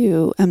back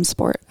to M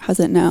Sport, has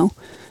it now,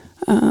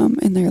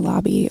 in their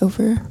lobby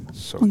over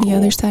on the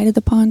other side of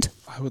the pond.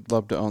 I would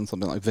love to own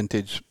something like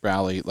vintage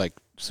rally, like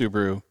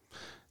Subaru.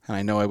 And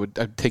I know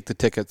I'd take the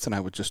tickets and I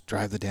would just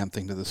drive the damn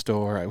thing to the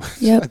store. I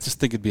just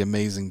think it'd be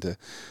amazing to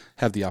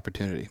have the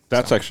opportunity.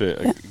 That's actually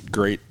a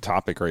great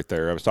topic right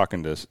there. I was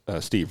talking to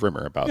Steve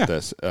Rimmer about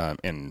this,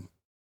 and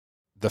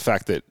the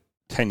fact that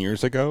 10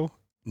 years ago,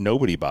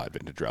 nobody bought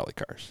vintage rally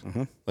cars.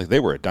 Mm-hmm. Like they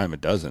were a dime a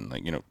dozen,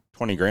 like,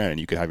 $20,000 and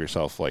you could have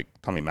yourself like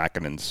Tommy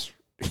Mackinnon's,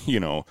 his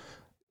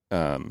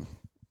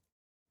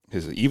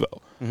Evo.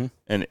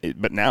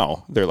 Mm-hmm. But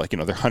now they're like,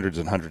 they're hundreds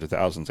and hundreds of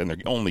thousands and they're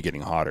only getting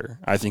hotter.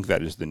 I think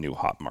that is the new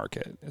hot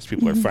market as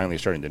people are finally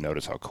starting to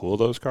notice how cool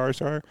those cars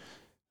are.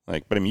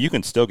 Like, but I mean, you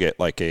can still get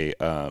like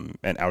an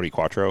Audi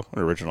Quattro,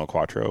 an original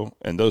Quattro,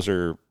 and those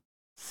are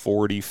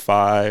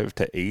 45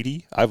 to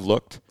 80. I've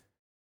looked,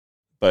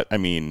 but I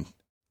mean,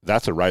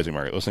 that's a rising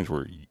market. Those things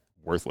were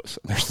worthless.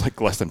 There's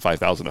like less than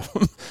 5,000 of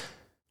them.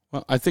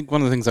 Well, I think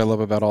one of the things I love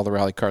about all the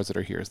rally cars that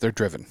are here is they're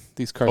driven.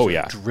 These cars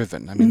are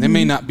driven. I mean, they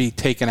may not be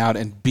taken out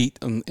and beat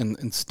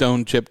and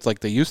stone chipped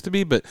like they used to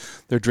be, but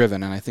they're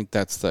driven. And I think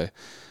that's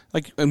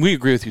and we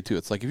agree with you too.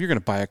 It's like if you're going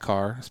to buy a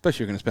car, especially if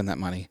you're going to spend that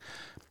money,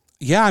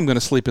 I'm going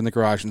to sleep in the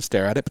garage and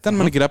stare at it, but then I'm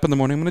going to get up in the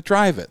morning, I'm going to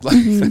drive it.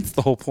 Like that's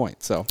the whole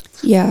point. So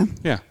yeah,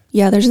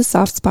 there's a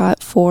soft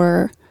spot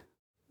for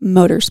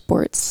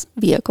motorsports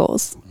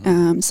vehicles.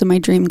 So my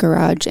dream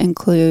garage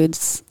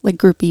includes like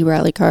Group E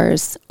rally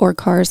cars or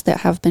cars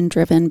that have been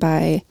driven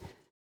by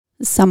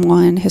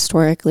someone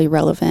historically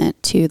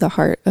relevant to the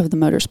heart of the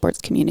motorsports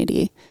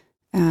community.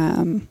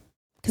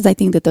 Because I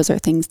think that those are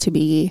things to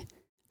be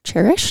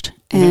cherished.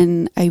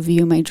 And I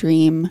view my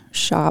dream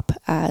shop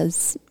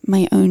as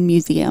my own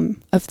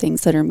museum of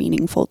things that are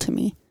meaningful to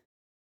me.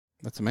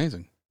 That's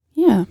amazing.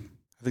 Yeah.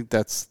 I think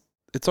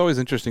it's always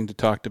interesting to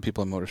talk to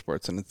people in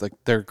motorsports, and it's like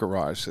their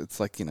garage. It's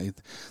like,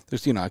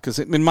 there's, because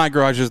in my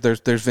garages,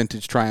 there's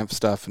vintage Triumph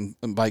stuff and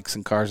bikes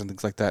and cars and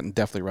things like that, and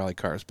definitely rally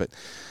cars.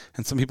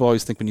 And some people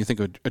always think when you think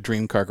of a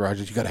dream car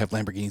garage, you got to have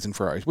Lamborghinis and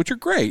Ferraris, which are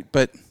great.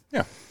 But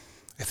I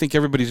think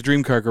everybody's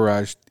dream car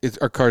garage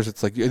are cars.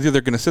 It's like either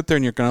they're going to sit there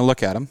and you're going to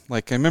look at them.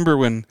 Like I remember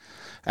when,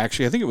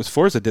 actually, I think it was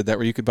Forza did that,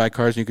 where you could buy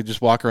cars and you could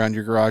just walk around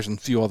your garage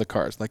and view all the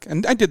cars.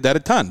 And I did that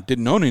a ton.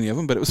 Didn't own any of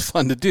them, but it was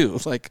fun to do. It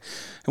was like,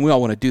 and we all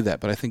want to do that,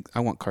 but I think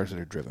I want cars that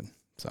are driven.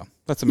 So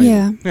that's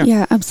amazing.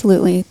 Yeah,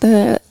 absolutely.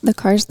 The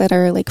cars that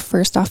are like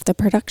first off the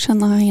production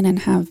line and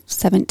have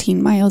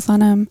 17 miles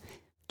on them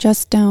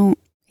just don't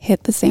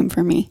hit the same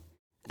for me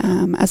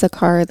as a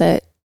car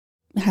that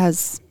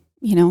has,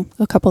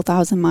 a couple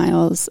thousand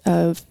miles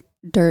of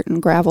dirt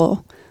and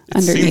gravel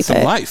underneath seen some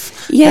it.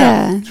 Life.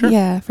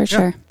 Yeah, for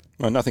sure.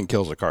 Well, nothing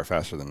kills a car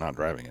faster than not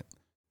driving it.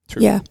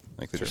 True. Yeah.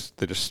 Like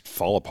they just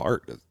fall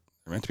apart. They're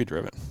meant to be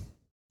driven.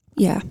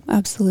 Yeah,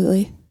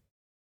 absolutely.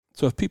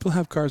 So if people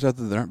have cars out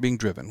there that aren't being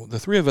driven, the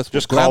three of us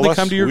just will gladly call us,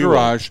 come to your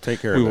garage.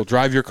 Take care we of will it.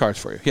 drive your cars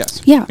for you.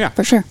 Yes. Yeah,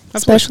 for sure.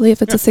 Especially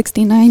if it's a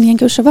 69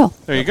 Yanko Chevelle.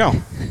 There you go.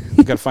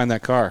 You got to find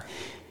that car.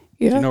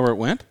 Yeah. Do you know where it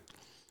went?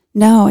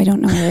 No, I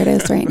don't know where it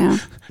is right now.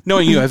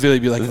 Knowing you, I'd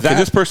really be like, okay,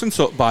 this person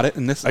bought it,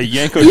 and this. A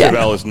Yanko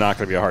Chevelle is not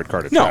going to be a hard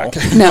car to track.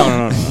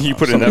 No. You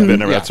put it in that bin,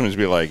 and somebody's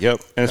be like,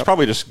 yep. And it's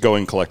probably just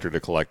going collector to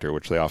collector,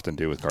 which they often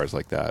do with cars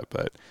like that,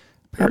 but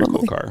very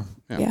cool car.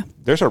 Yeah.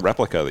 There's a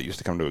replica that used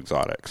to come to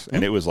Exotics,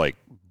 and it was like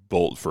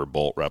bolt for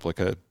bolt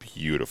replica.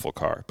 Beautiful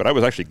car. But I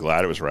was actually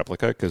glad it was a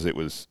replica because it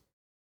was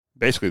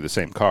basically the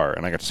same car,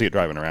 and I got to see it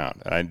driving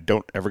around. And I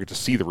don't ever get to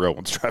see the real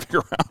ones driving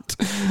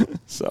around.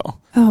 So.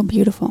 Oh,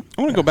 beautiful.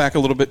 I want to go back a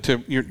little bit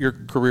to your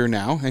career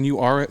now, and you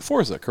are at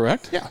Forza,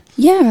 correct?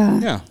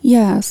 Yeah.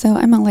 Yeah. So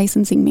I'm a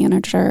licensing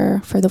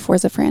manager for the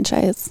Forza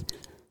franchise.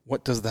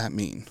 What does that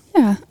mean?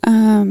 Yeah.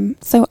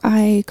 So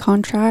I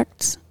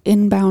contract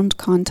inbound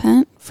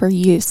content for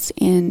use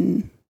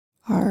in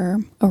our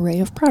array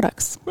of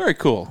products. Very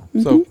cool.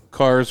 Mm-hmm. So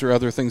cars or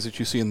other things that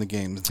you see in the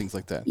game and things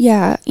like that.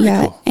 Yeah.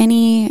 Very cool.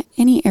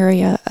 Any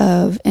area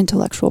of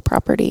intellectual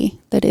property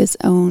that is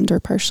owned or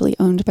partially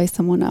owned by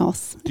someone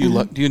else. Do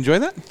you enjoy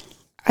that?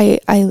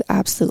 I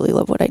absolutely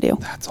love what I do.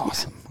 That's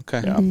awesome. Yeah.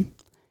 Okay. Yeah. Mm-hmm.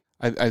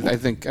 I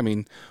think,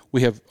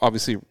 we have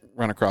obviously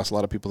run across a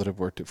lot of people that have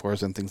worked at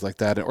Forza and things like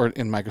that, or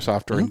in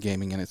Microsoft or in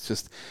gaming, and it's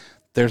just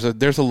there's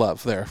a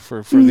love there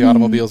for the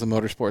automobiles and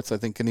motorsports. I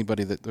think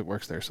anybody that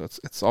works there, so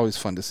it's always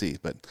fun to see.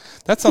 But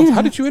that sounds.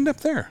 How did you end up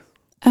there?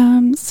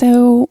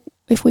 So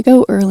if we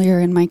go earlier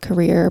in my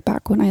career,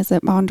 back when I was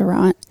at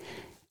Bondurant,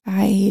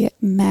 I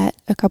met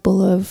a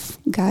couple of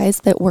guys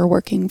that were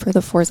working for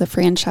the Forza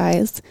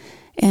franchise,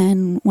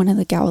 and one of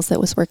the gals that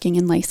was working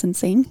in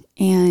licensing,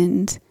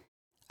 and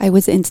I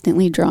was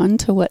instantly drawn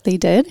to what they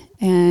did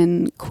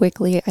and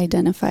quickly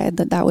identified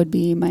that would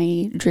be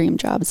my dream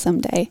job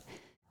someday.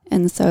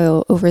 And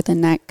so I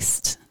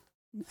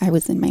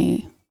was in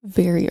my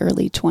very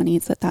early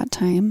 20s at that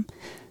time,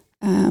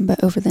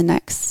 but over the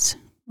next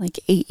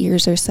 8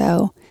 years or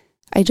so,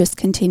 I just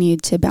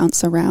continued to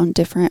bounce around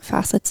different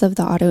facets of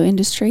the auto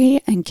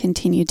industry and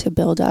continued to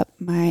build up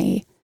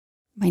my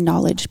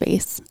knowledge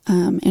base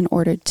in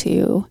order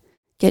to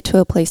get to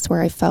a place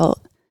where I felt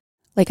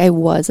like I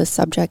was a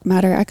subject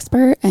matter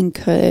expert and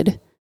could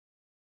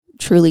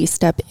truly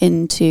step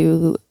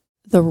into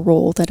the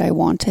role that I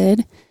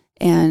wanted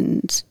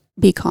and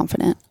be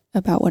confident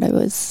about what I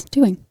was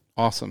doing.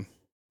 Awesome.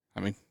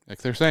 Like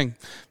they're saying,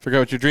 figure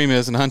out what your dream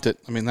is and hunt it.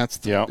 That's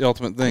the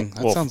ultimate thing.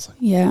 That sounds like.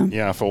 Yeah.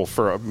 Yeah,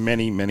 for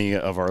many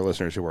of our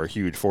listeners who are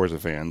huge Forza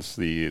fans,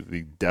 the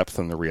depth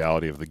and the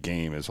reality of the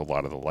game is a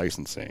lot of the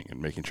licensing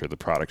and making sure the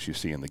products you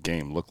see in the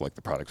game look like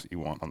the products that you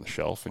want on the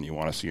shelf and you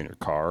want to see in your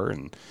car.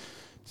 And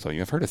so you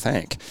have her to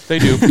thank. They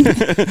do.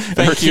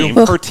 Thank you.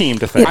 Her team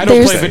to thank. I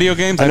don't play video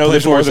games. I know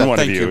there's more than one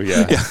Thank of you.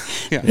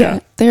 Yeah.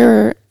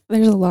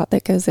 There's a lot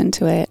that goes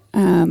into it.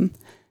 I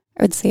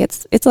would say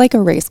it's like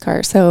a race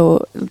car.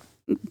 So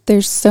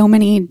there's so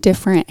many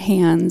different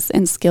hands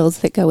and skills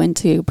that go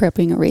into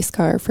prepping a race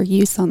car for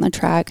use on the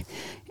track.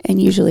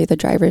 And usually the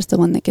driver's the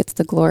one that gets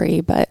the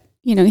glory, but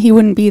he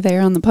wouldn't be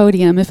there on the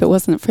podium if it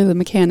wasn't for the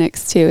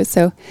mechanics too.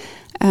 So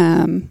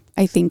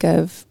I think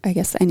of,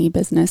 any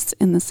business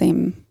in the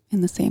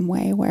same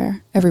way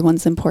where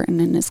everyone's important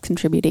and is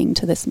contributing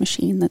to this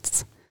machine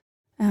that's,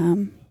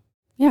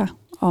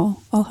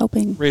 all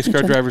helping. Race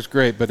car driver's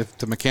great, but if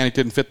the mechanic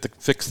didn't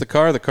fix the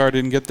car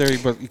didn't get there,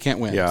 you can't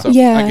win. Yeah. So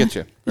I get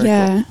you. Very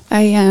cool.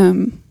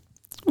 I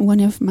one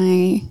of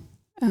my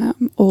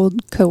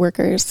old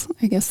coworkers,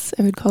 I guess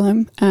I would call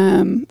him,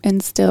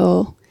 and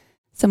still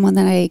someone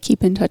that I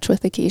keep in touch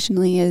with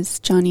occasionally is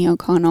Johnny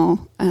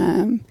O'Connell.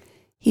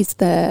 He's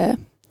the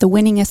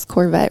winningest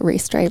Corvette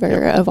race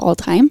driver of all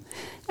time.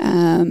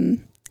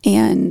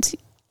 And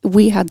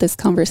we had this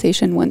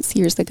conversation once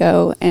years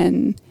ago,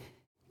 and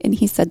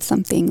he said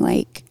something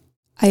like,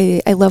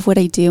 I love what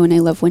I do and I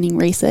love winning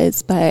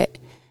races, but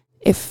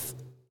if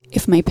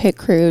my pit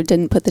crew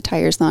didn't put the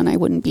tires on, I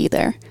wouldn't be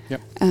there.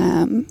 Yep.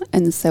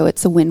 And so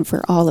it's a win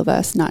for all of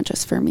us, not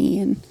just for me.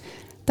 And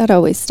that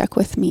always stuck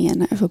with me,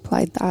 and I've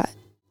applied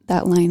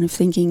that line of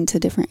thinking to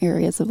different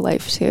areas of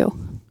life too.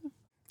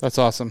 That's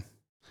awesome.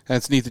 And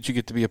it's neat that you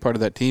get to be a part of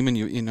that team, and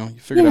you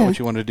figured out what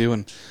you want to do,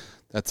 and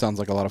that sounds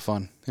like a lot of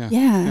fun.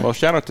 Yeah. Well,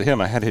 shout out to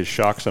him. I had his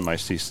shocks on my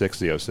C6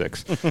 the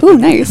 06. Ooh,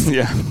 nice.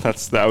 Yeah,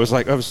 I was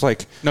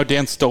like. No,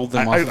 Dan stole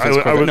them off of his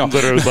I would no.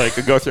 literally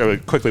go through. I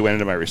quickly went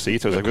into my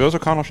receipts. I was like, "Were those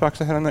O'Connell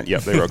shocks I had on that?"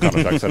 Yep, they were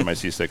O'Connell shocks on my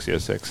C6 the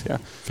 06. Yeah,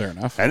 fair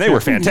enough. And they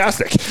were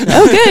fantastic.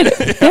 Oh, good.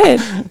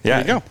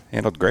 Yeah, there you go.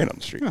 Handled great on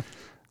the street.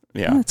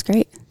 Yeah. Oh, that's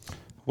great.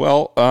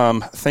 Well,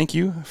 thank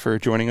you for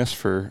joining us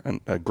for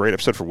a great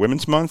episode for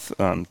Women's Month.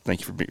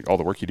 Thank you for all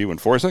the work you do in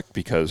Forza,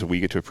 because we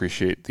get to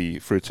appreciate the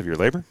fruits of your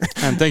labor.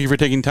 And thank you for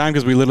taking time,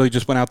 because we literally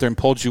just went out there and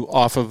pulled you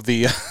off of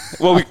the...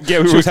 Well,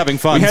 she was having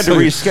fun. We had to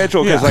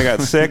reschedule because I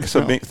got sick,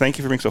 so thank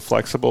you for being so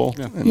flexible.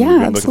 Yeah, and we've been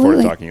absolutely. looking forward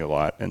to talking to you a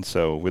lot. And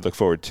so we look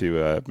forward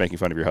to making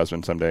fun of your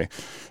husband someday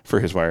for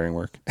his wiring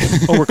work.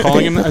 Oh, we're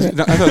calling him? I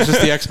thought it was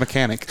just the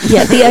ex-mechanic.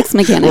 Yeah, the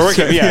ex-mechanic. Making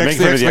fun of the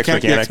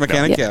ex-mechanic. The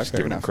ex-mechanic, yeah. Just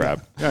giving him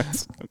crap.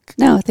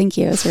 No, thank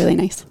you. It was really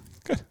nice.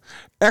 Good.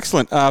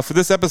 Excellent. For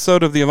this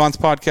episode of the Avants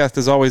podcast,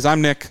 as always,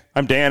 I'm Nick.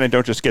 I'm Dan, and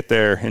don't just get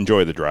there.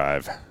 Enjoy the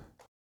drive.